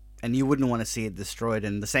you wouldn't want to see it destroyed.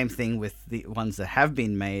 And the same thing with the ones that have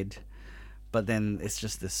been made, but then it's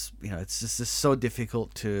just this, it's just so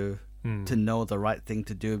difficult to know the right thing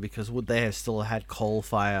to do, because would they have still had coal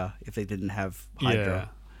fire if they didn't have hydro? Yeah,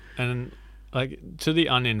 and like to the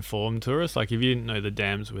uninformed tourist, like if you didn't know the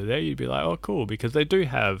dams were there, you'd be like, oh cool, because they do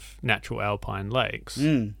have natural alpine lakes.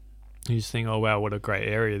 You just think, oh wow, what a great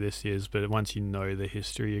area this is, but once you know the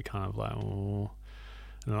history, you're kind of like, oh,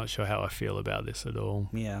 I'm not sure how I feel about this at all.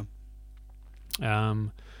 Yeah. But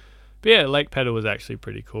yeah, Lake Pedder was actually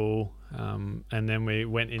pretty cool. And then we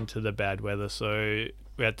went into the bad weather, so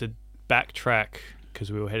we had to backtrack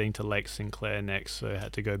because we were heading to Lake Sinclair next, so I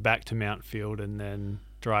had to go back to Mount Field and then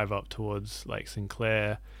drive up towards Lake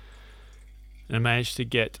Sinclair. And I managed to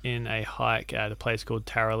get in a hike at a place called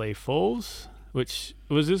Tarralee Falls, which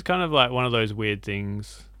was just kind of like one of those weird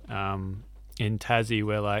things in Tassie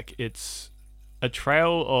where like it's a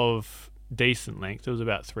trail of decent length. It was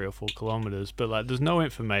about 3 or 4 kilometers, but like there's no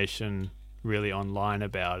information really online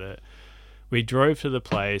about it. We drove to the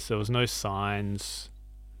place, there was no signs.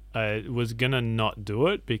 I was gonna not do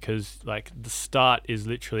it because like the start is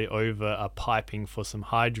literally over a piping for some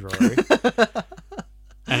hydro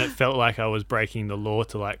and it felt like I was breaking the law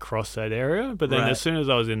to like cross that area, but then as soon as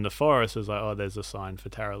I was in the forest, it was like, oh, there's a sign for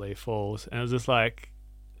Tarralee Falls, and it was just like,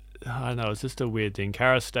 I don't know, it's just a weird thing.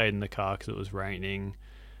 Kara stayed in the car because it was raining,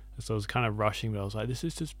 so I was kind of rushing, but I was like, this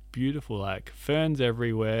is just beautiful, like ferns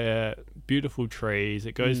everywhere, beautiful trees,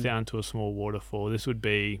 it goes down to a small waterfall. This would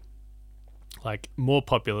be like more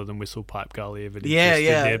popular than Whistlepipe Gully if it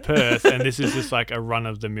existed near Perth, and this is just like a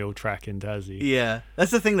run-of-the-mill track in Tassie. Yeah,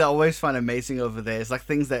 that's the thing that I always find amazing over there. It's like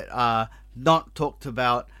things that are not talked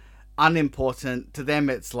about, unimportant. To them,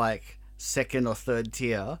 it's like second or third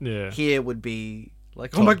tier. Yeah. Here would be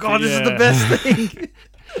like, oh my God, this is the best thing.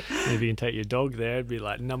 If you can take your dog there, it'd be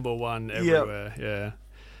like number one everywhere.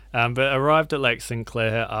 But arrived at Lake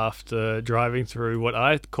Sinclair after driving through what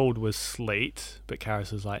I called was sleet, but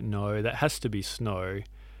Karis was like, no, that has to be snow.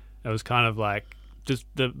 It was kind of like just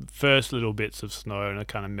the first little bits of snow, and it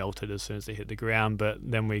kind of melted as soon as they hit the ground. But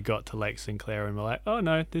then we got to Lake Sinclair and we're like, oh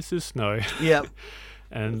no, this is snow. Yep.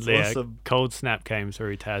 And That's awesome. cold snap came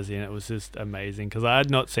through Tassie, and it was just amazing because I had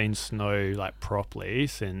not seen snow like properly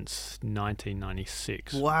since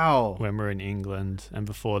 1996. Wow. When we were in England, and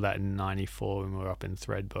before that in 94 when we were up in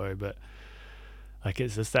Thredbo. But like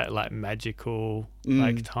it's just that like magical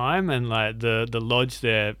like time, and like the lodge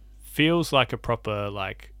there feels like a proper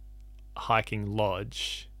like hiking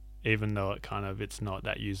lodge, even though it's not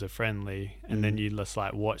that user friendly. And then you just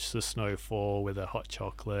like watch the snow fall with a hot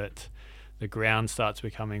chocolate. The ground starts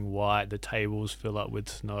becoming white. The tables fill up with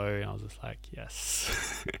snow. And I was just like,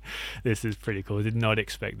 yes, this is pretty cool. I did not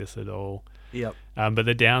expect this at all. Yep. But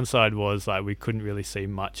the downside was like we couldn't really see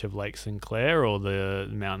much of Lake Sinclair or the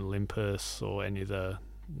Mount Olympus or any of the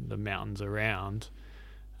mountains around.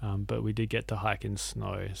 But we did get to hike in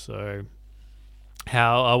snow. So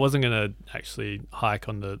I wasn't going to actually hike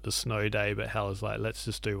on the snow day, but Hal was like, let's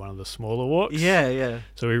just do one of the smaller walks. Yeah.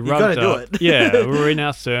 So we rubbed up. Do it. Yeah, we were in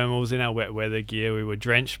our thermals, in our wet weather gear. We were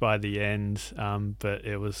drenched by the end, but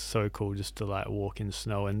it was so cool just to like walk in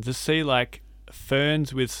snow and just see like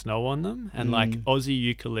ferns with snow on them and like Aussie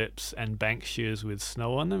eucalypts and Banksias with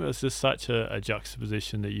snow on them. It was just such a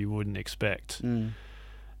juxtaposition that you wouldn't expect. It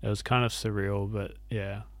was kind of surreal, but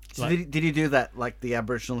yeah. So did you do that, like the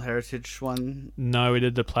Aboriginal Heritage one? No, we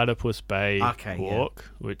did the Platypus Bay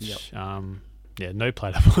walk, which, no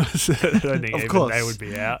platypus. I don't think even they would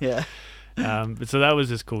be out. Yeah. But so that was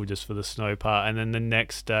just cool just for the snow part. And then the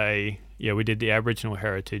next day, we did the Aboriginal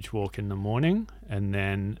Heritage walk in the morning. And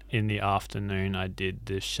then in the afternoon, I did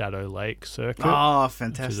the Shadow Lake circuit. Oh,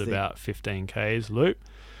 fantastic. Which is about 15 Ks loop.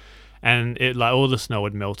 And it like all the snow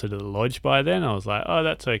had melted at the lodge by then. I was like, oh,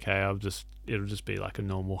 that's okay. It'll just be like a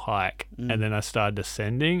normal hike. And then I started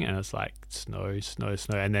descending and it's like snow.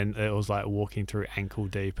 And then it was like walking through ankle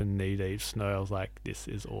deep and knee deep snow. I was like, this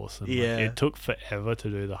is awesome. Yeah. Like, it took forever to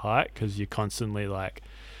do the hike because you're constantly like,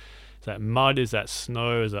 is that mud? Is that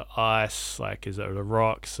snow? Is it ice? Like, is it a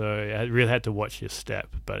rock? So I really had to watch your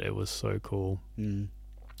step, but it was so cool. And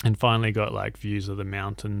finally got like views of the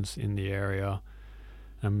mountains in the area.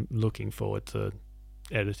 I'm looking forward to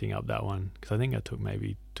editing up that one because I think I took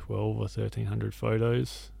maybe 12 or 1,300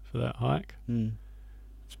 photos for that hike.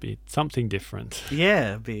 It's be something different.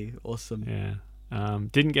 Yeah, it'd be awesome. Yeah.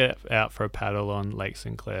 Didn't get out for a paddle on Lake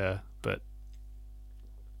Sinclair, but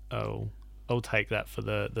I'll take that for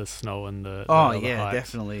the snow and the hikes.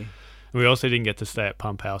 Definitely. We also didn't get to stay at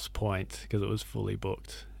Pump House Point because it was fully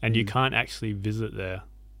booked, and you can't actually visit there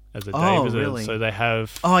as a day visitor. Really? So they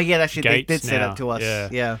have actually gates they did say now. that to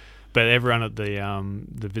us. Yeah. But everyone at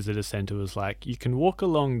the visitor centre was like, you can walk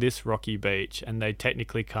along this rocky beach and they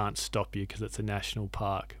technically can't stop you because it's a national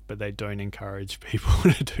park, but they don't encourage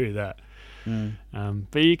people to do that.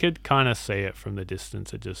 But you could kind of see it from the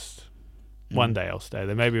distance. It just... One day I'll stay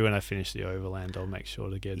there. Maybe when I finish the overland, I'll make sure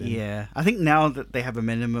to get in. Yeah. I think now that they have a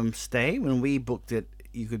minimum stay, when we booked it,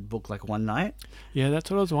 you could book like one night. Yeah,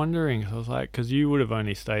 that's what I was wondering. I was like, because you would have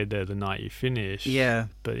only stayed there the night you finished. Yeah.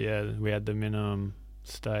 But yeah, we had the minimum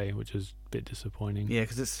stay, which is a bit disappointing. Yeah,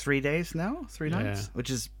 because it's 3 days now, 3 nights, which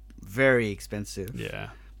is very expensive. Yeah.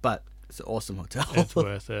 But it's an awesome hotel. It's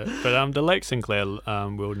worth it. But the Lake Sinclair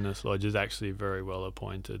Wilderness Lodge is actually very well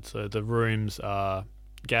appointed. So the rooms are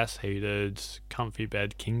gas heated, comfy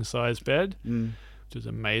bed, king size bed, which was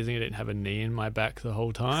amazing. I didn't have a knee in my back the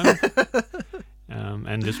whole time.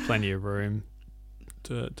 And just plenty of room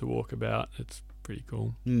to walk about. It's pretty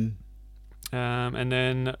cool. And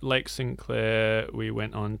then Lake Sinclair, we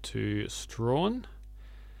went on to Strawn.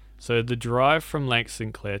 So the drive from Lake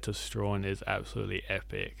Sinclair to Strawn is absolutely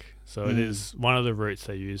epic. So it is one of the routes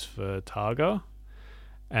they use for Targa.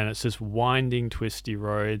 And it's just winding, twisty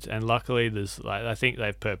roads. And luckily, there's I think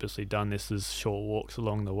they've purposely done this as short walks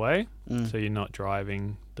along the way. So you're not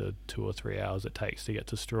driving the 2 or 3 hours it takes to get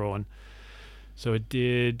to Strawn. So I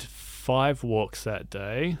did 5 walks that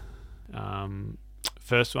day.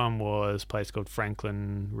 First one was a place called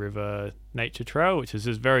Franklin River Nature Trail, which is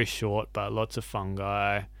just very short, but lots of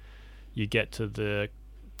fungi. You get to the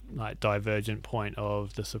divergent point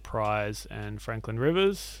of the Surprise and Franklin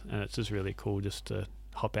Rivers, and it's just really cool just to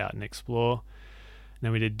hop out and explore. And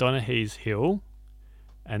then we did Donaghy's Hill,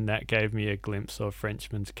 and that gave me a glimpse of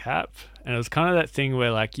Frenchman's Cap. And it was kind of that thing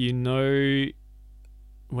where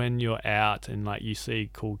when you're out and you see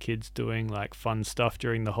cool kids doing fun stuff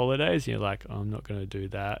during the holidays, you're like, oh, I'm not going to do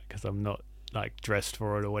that because I'm not dressed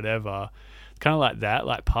for it or whatever. It's kind of like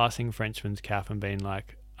that, passing Frenchman's Cap and being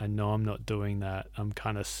like, I know I'm not doing that. I'm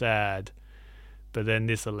kind of sad. But then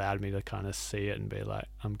this allowed me to kind of see it and be like,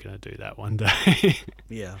 I'm going to do that one day.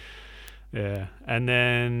 Yeah. Yeah. And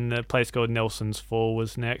then a place called Nelson's Fall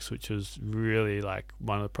was next, which was really like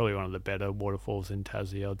probably one of the better waterfalls in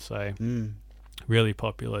Tassie, I'd say. Really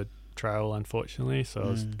popular trail, unfortunately. So I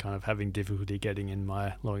was kind of having difficulty getting in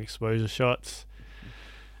my long exposure shots.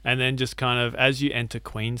 And then just kind of as you enter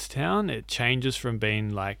Queenstown, it changes from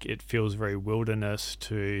being like it feels very wilderness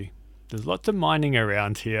to there's lots of mining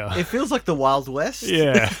around here. It feels like the Wild West.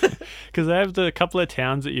 Yeah, because they have the couple of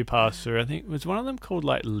towns that you pass through. I think was one of them called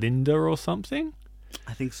like Linda or something.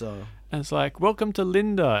 I think so. And it's like, welcome to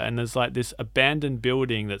Linda. And there's like this abandoned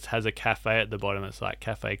building that has a cafe at the bottom. It's like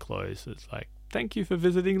cafe closed. It's like, thank you for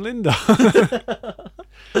visiting Linda.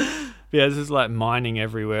 Yeah, this is like mining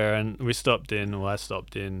everywhere. And I stopped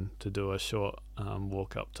in to do a short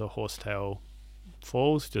walk up to Horsetail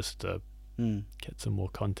Falls just to get some more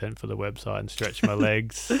content for the website and stretch my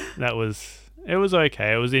legs. It was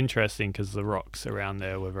okay. It was interesting because the rocks around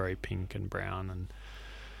there were very pink and brown, and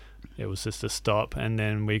it was just a stop. And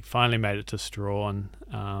then we finally made it to Strahan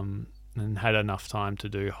and had enough time to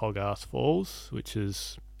do Hogarth Falls, which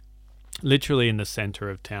is literally in the centre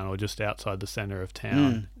of town or just outside the centre of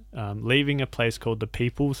town, leaving a place called the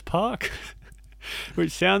People's Park.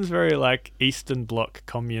 Which sounds very like Eastern Bloc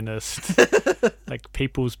communist, like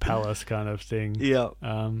People's Palace kind of thing. Yeah.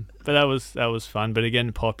 But that was fun. But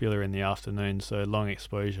again, popular in the afternoon, so long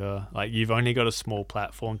exposure. Like you've only got a small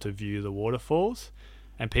platform to view the waterfalls,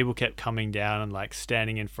 and people kept coming down and like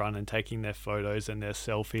standing in front and taking their photos and their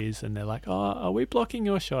selfies. And they're like, "Oh, are we blocking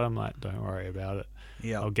your shot?" I'm like, "Don't worry about it.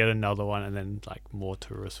 Yeah. I'll get another one." And then like more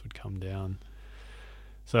tourists would come down.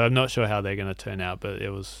 So I'm not sure how they're going to turn out, but it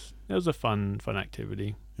was a fun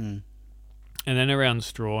activity. And then around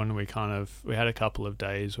Strahan, we had a couple of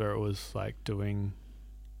days where it was like doing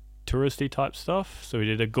touristy type stuff. So we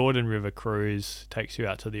did a Gordon River cruise, takes you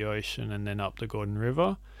out to the ocean and then up the Gordon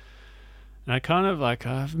River. And I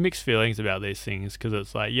have mixed feelings about these things because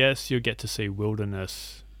it's like, yes, you'll get to see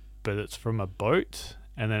wilderness, but it's from a boat.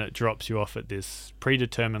 And then it drops you off at this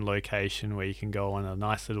predetermined location where you can go on a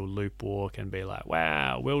nice little loop walk and be like,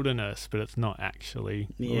 wow, wilderness, but it's not actually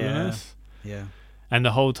wilderness. Yeah. And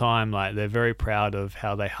the whole time, like, they're very proud of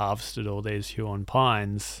how they harvested all these Huon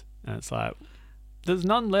pines. And it's like, there's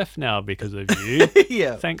none left now because of you.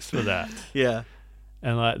 Yeah. Thanks for that. Yeah.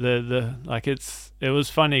 And like it was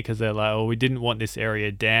funny because they're like, oh, we didn't want this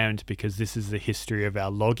area dammed because this is the history of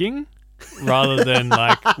our logging. Rather than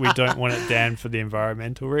like we don't want it dammed for the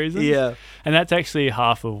environmental reasons. Yeah. And that's actually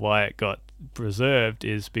half of why it got preserved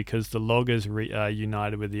is because the loggers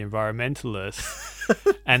united with the environmentalists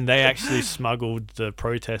and they actually smuggled the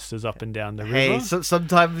protesters up and down the river. Hey, so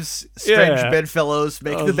sometimes strange bedfellows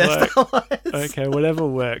make the best allies. Okay, whatever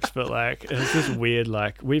works, but like it's just weird.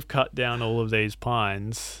 Like we've cut down all of these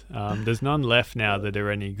pines. There's none left now that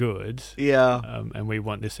are any good. Yeah. And we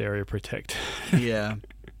want this area protected. Yeah.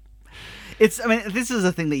 This is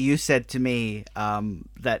a thing that you said to me,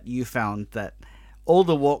 that you found that all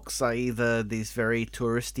the walks are either these very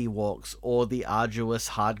touristy walks or the arduous,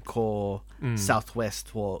 hardcore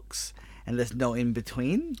Southwest walks, and there's no in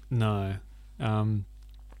between. No,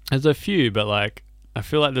 there's a few, but like I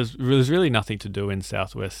feel like there's really nothing to do in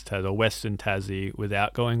Southwest Tassie or Western Tassie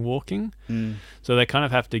without going walking. So they kind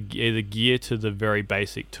of have to either gear to the very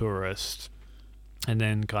basic tourist. And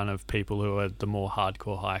then kind of people who are the more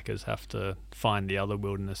hardcore hikers have to find the other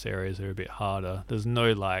wilderness areas that are a bit harder. There's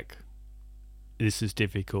no like, this is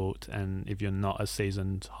difficult, and if you're not a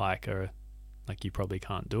seasoned hiker, like you probably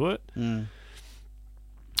can't do it. And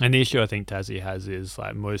the issue I think Tassie has is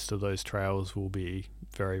like most of those trails will be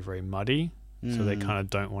very, very muddy. So they kind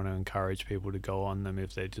of don't want to encourage people to go on them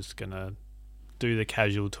if they're just going to do the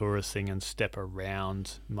casual tourist thing and step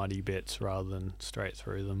around muddy bits rather than straight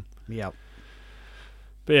through them. Yep.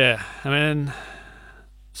 But yeah, I mean,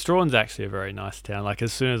 Strahan's actually a very nice town. Like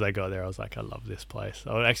as soon as I got there, I was like, I love this place.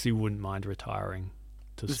 I actually wouldn't mind retiring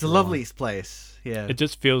to Strahan. It's the loveliest place. Yeah. It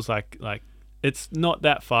just feels like it's not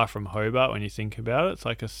that far from Hobart when you think about it. It's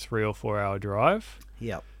like a 3 or 4 hour drive.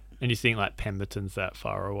 Yep. And you think like Pemberton's that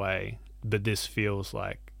far away, but this feels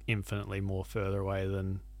like infinitely more further away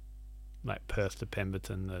than like Perth to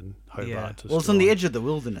Pemberton than Hobart to Strahan. Well, it's on the edge of the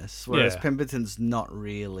wilderness, whereas Pemberton's not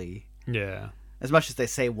really. Yeah. As much as they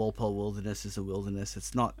say Walpole Wilderness is a wilderness,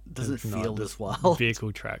 doesn't feel as wild.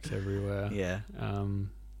 Vehicle tracks everywhere. Yeah.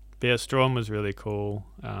 But yeah, Strahan was really cool.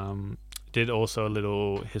 Did also a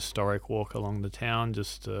little historic walk along the town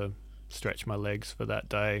just to stretch my legs for that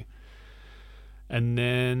day. And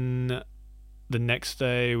then the next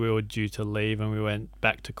day we were due to leave, and we went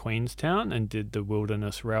back to Queenstown and did the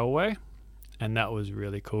Wilderness Railway, and that was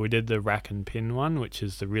really cool. We did the Rack and Pin one, which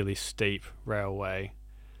is the really steep railway,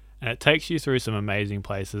 and it takes you through some amazing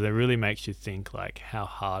places. It really makes you think like how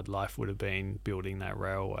hard life would have been building that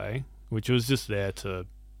railway, which was just there to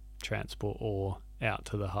transport ore out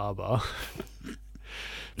to the harbour.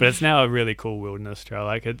 But it's now a really cool wilderness trail.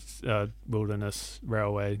 Like, it's a wilderness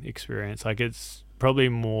railway experience. Like, it's probably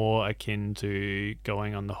more akin to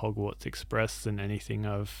going on the Hogwarts Express than anything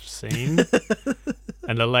I've seen.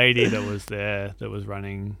 And the lady that was there, that was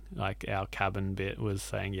running like our cabin bit, was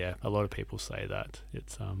saying, yeah, a lot of people say that.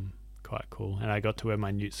 It's quite cool. And I got to wear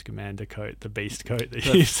my Newt Scamander coat, the beast coat that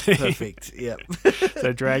you've seen. Perfect, yep. So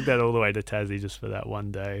I dragged that all the way to Tassie just for that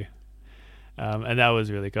one day. And that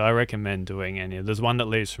was really good. I recommend doing any. There's one that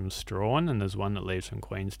leaves from Strahan and there's one that leaves from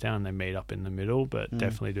Queenstown. They meet up in the middle, but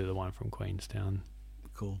definitely do the one from Queenstown.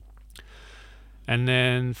 Cool. And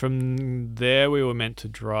then from there we were meant to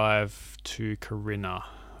drive to Corinna,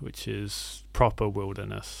 which is proper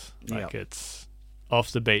wilderness. Like, it's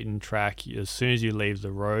off the beaten track. As soon as you leave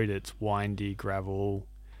the road, it's windy gravel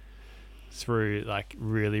through like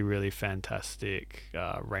really, really fantastic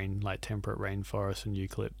temperate rainforest and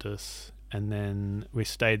eucalyptus. And then we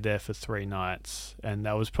stayed there for 3 nights, and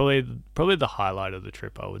that was probably the highlight of the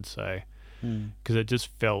trip, I would say, because it just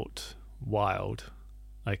felt wild.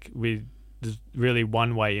 Like, there's really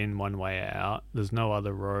one way in, one way out. There's no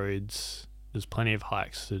other roads. There's plenty of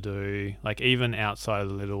hikes to do. Like, even outside of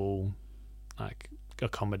the little like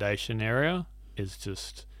accommodation area is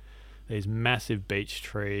just these massive beech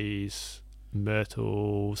trees,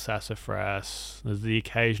 myrtle, sassafras. There's the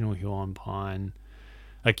occasional Huon pine.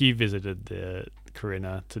 Like, you visited the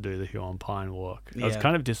Corinna to do the Huon Pine walk. I was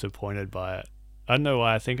kind of disappointed by it. I don't know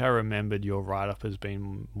why. I think I remembered your write-up as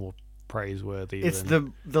being more praiseworthy. It's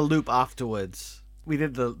the loop afterwards. We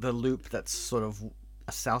did the loop that's sort of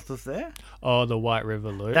south of there. Oh, the White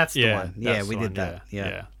River Loop. That's the one. Yeah, we did that.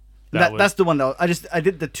 Yeah. That's the one that I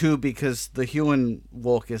did the 2 because the Huon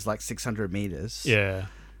walk is like 600 meters. Yeah.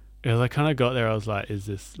 As I kind of got there, I was like, is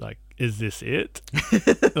this it?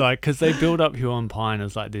 Like, because they build up Huon Pine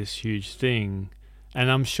as like this huge thing,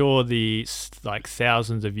 and I'm sure the like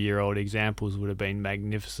thousands of year old examples would have been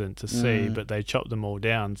magnificent to see, but they chopped them all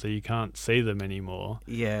down so you can't see them anymore.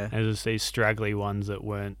 Yeah. And there's these straggly ones that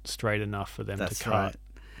weren't straight enough for them to cut. Right.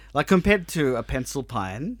 Like, compared to a pencil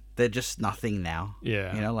pine, they're just nothing now.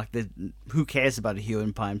 Yeah. You know, like, who cares about a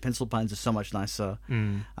Huon pine? Pencil pines are so much nicer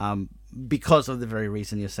because of the very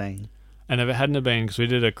reason you're saying. And if it hadn't have been, because we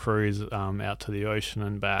did a cruise out to the ocean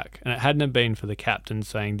and back, and it hadn't have been for the captain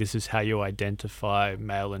saying this is how you identify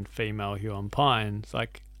male and female Huon pines,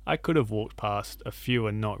 like, I could have walked past a few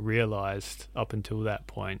and not realised up until that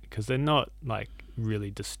point, because they're not like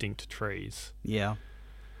really distinct trees. Yeah.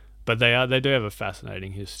 But they do have a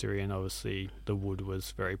fascinating history, and obviously the wood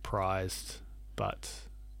was very prized. But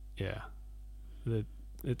yeah,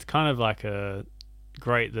 it's kind of like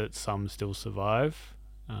great that some still survive,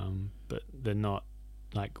 but they're not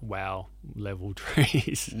like wow level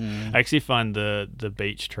trees. I actually find the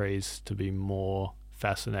beech trees to be more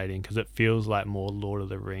fascinating because it feels like more Lord of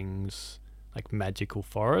the Rings, like magical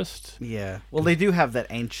forest. Yeah, well, they do have that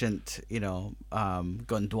ancient,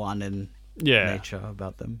 Gondwanan nature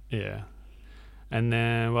about them. Yeah. And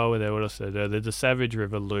then while we're there, what else is there? There's the Savage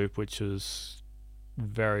River Loop, which is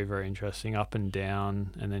very, very interesting, up and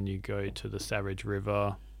down, and then you go to the Savage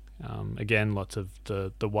River. Again, lots of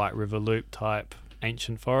the White River Loop type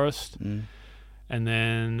ancient forest. And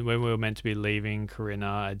then when we were meant to be leaving Corinna,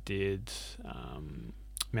 I did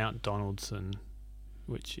Mount Donaldson,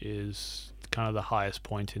 which is kind of the highest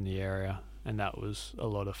point in the area, and that was a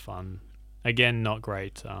lot of fun. Again, not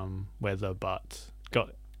great weather, but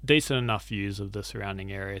got decent enough views of the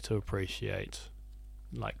surrounding area to appreciate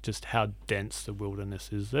like just how dense the wilderness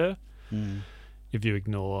is there. If you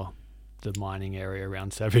ignore the mining area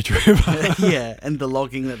around Savage River. Yeah, and the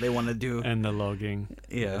logging that they want to do. And the logging.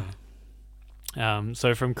 Yeah.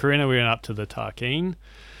 So from Corinna we went up to the Tarkine,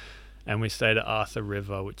 and we stayed at Arthur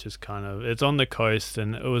River, which is it's on the coast,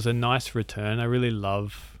 and it was a nice return. I really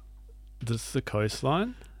love the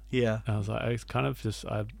coastline. Yeah. I was like, it's kind of just,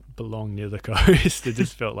 I belong near the coast. It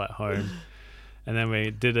just felt like home. And then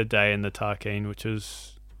we did a day in the Tarkine, which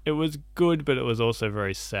was good, but it was also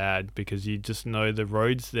very sad because you just know the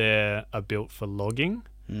roads there are built for logging,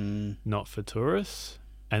 not for tourists.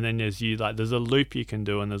 And then there's a loop you can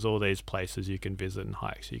do, and there's all these places you can visit and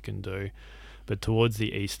hikes you can do. But towards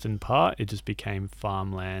the eastern part, it just became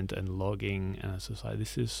farmland and logging. And it's just like,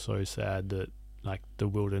 this is so sad that like the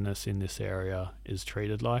wilderness in this area is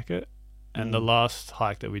treated like it. And the last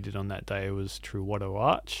hike that we did on that day was Truwater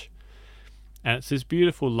Arch. And it's this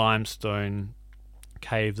beautiful limestone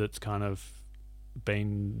cave that's kind of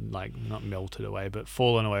been like not melted away but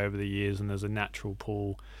fallen away over the years, and there's a natural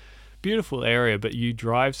pool. Beautiful area, but you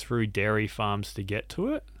drive through dairy farms to get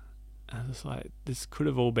to it. And it's like, this could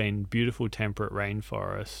have all been beautiful temperate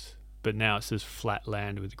rainforest, but now it's just flat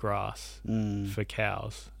land with grass for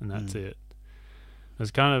cows, and that's it.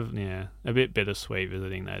 It's kind of, a bit bittersweet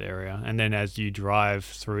visiting that area. And then as you drive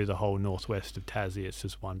through the whole northwest of Tassie, it's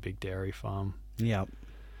just one big dairy farm. Yeah.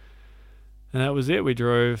 And that was it. We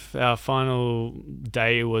drove, our final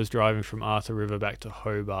day was driving from Arthur River back to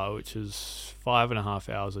Hobart, which is 5.5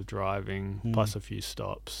 hours of driving plus a few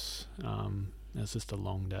stops. It's just a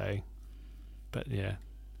long day. But yeah,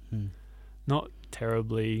 not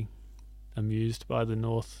terribly amused by the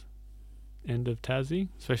north end of Tassie,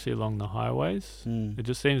 especially along the highways. It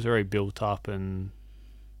just seems very built up, and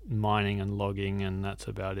mining and logging, and that's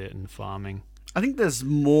about it, and farming. I think there's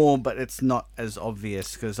more, but it's not as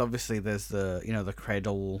obvious, because obviously there's the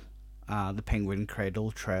cradle, the Penguin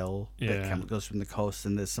Cradle Trail that goes from the coast,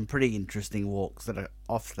 and there's some pretty interesting walks that are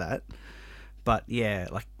off that. But yeah,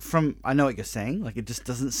 like I know what you're saying. Like, it just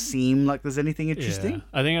doesn't seem like there's anything interesting. Yeah,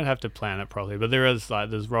 I think I'd have to plan it properly. But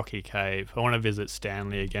there's Rocky Cave. I want to visit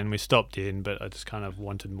Stanley again. We stopped in, but I just kind of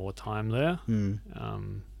wanted more time there. And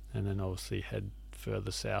then obviously head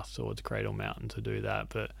further south towards Cradle Mountain to do that.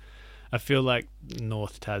 But I feel like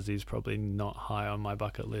North Tassie is probably not high on my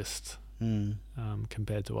bucket list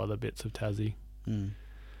compared to other bits of Tassie.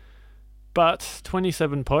 But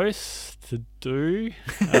 27 posts to do.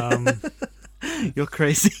 You're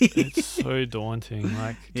crazy. It's so daunting.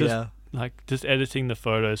 Just editing the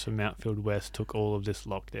photos from Mountfield West took all of this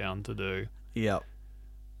lockdown to do. Yep.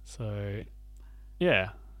 So, yeah.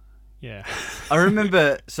 I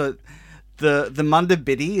remember, so the Munda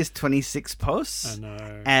Biddy is 26 posts. I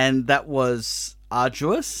know. And that was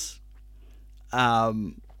arduous.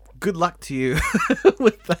 Good luck to you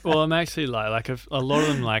with that. Well, I'm actually like a lot of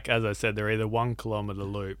them, like, as I said, they're either 1 kilometer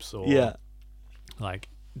loops or like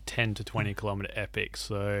 10 to 20 kilometer epics.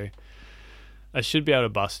 So I should be able to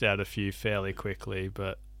bust out a few fairly quickly,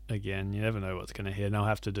 but again, you never know what's going to hit. And I'll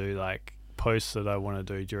have to do like posts that I want to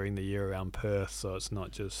do during the year around Perth, so it's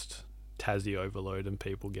not just Tassie overload and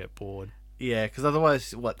people get bored. Yeah, because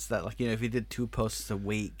otherwise, what's that? Like, if you did 2 posts a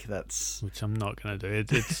week, that's... Which I'm not going to do.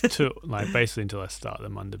 It's too, like, basically until I start the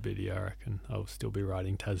Munda Biddy, I reckon I'll still be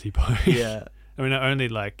writing Tassie posts. Yeah. I mean, I only,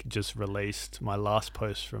 like, just released my last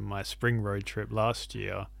post from my spring road trip last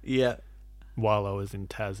year. Yeah. While I was in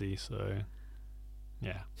Tassie, so...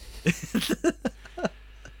 Yeah.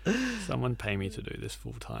 Someone pay me to do this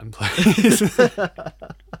full-time, please. But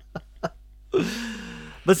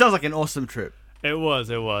it sounds like an awesome trip. It was,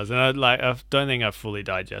 and I don't think I fully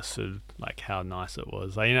digested like how nice it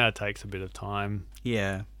was. Like, it takes a bit of time,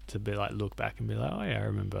 to be like look back and be like, oh yeah, I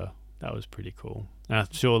remember that was pretty cool. And I'm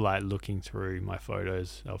sure like looking through my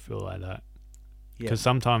photos, I'll feel like that. Because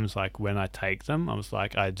sometimes like when I take them, I was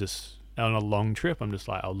like, on a long trip, I'm just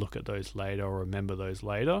like, I'll look at those later or remember those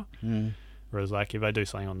later. Whereas like if I do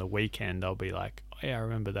something on the weekend, I'll be like, oh yeah, I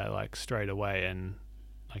remember that like straight away, and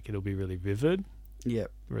like it'll be really vivid.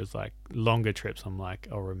 Yep. Whereas like longer trips, I'm like,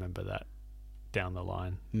 I'll remember that down the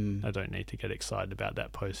line. I don't need to get excited about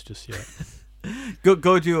that post just yet.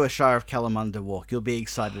 Go do a Shire of Kalamunda walk. You'll be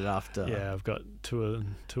excited after. Yeah, I've got two of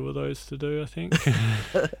those to do, I think.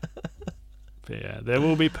 But yeah, there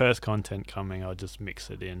will be Perth content coming. I'll just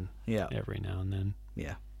mix it in every now and then.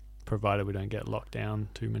 Yeah. Provided we don't get locked down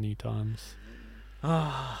too many times.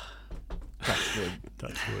 Ah, that's good.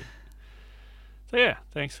 That's good. So yeah,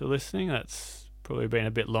 thanks for listening. That's probably been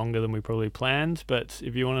a bit longer than we probably planned, but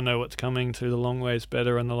if you want to know what's coming to The Long Ways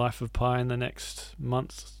Better and The Life of Pi in the next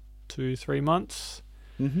month to 3 months,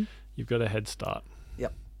 you've got a head start.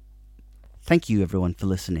 Yep. Thank you everyone for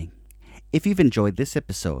listening. If you've enjoyed this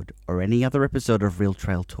episode or any other episode of Real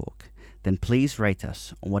Trail Talk, then please rate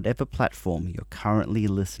us on whatever platform you're currently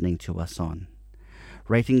listening to us on.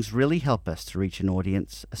 Ratings really help us to reach an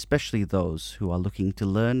audience, especially those who are looking to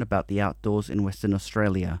learn about the outdoors in Western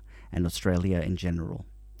Australia and Australia in general.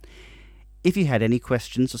 If you had any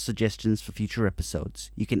questions or suggestions for future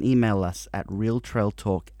episodes, you can email us at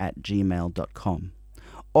realtrailtalk@gmail.com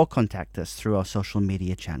or contact us through our social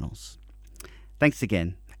media channels. Thanks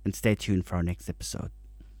again, and stay tuned for our next episode.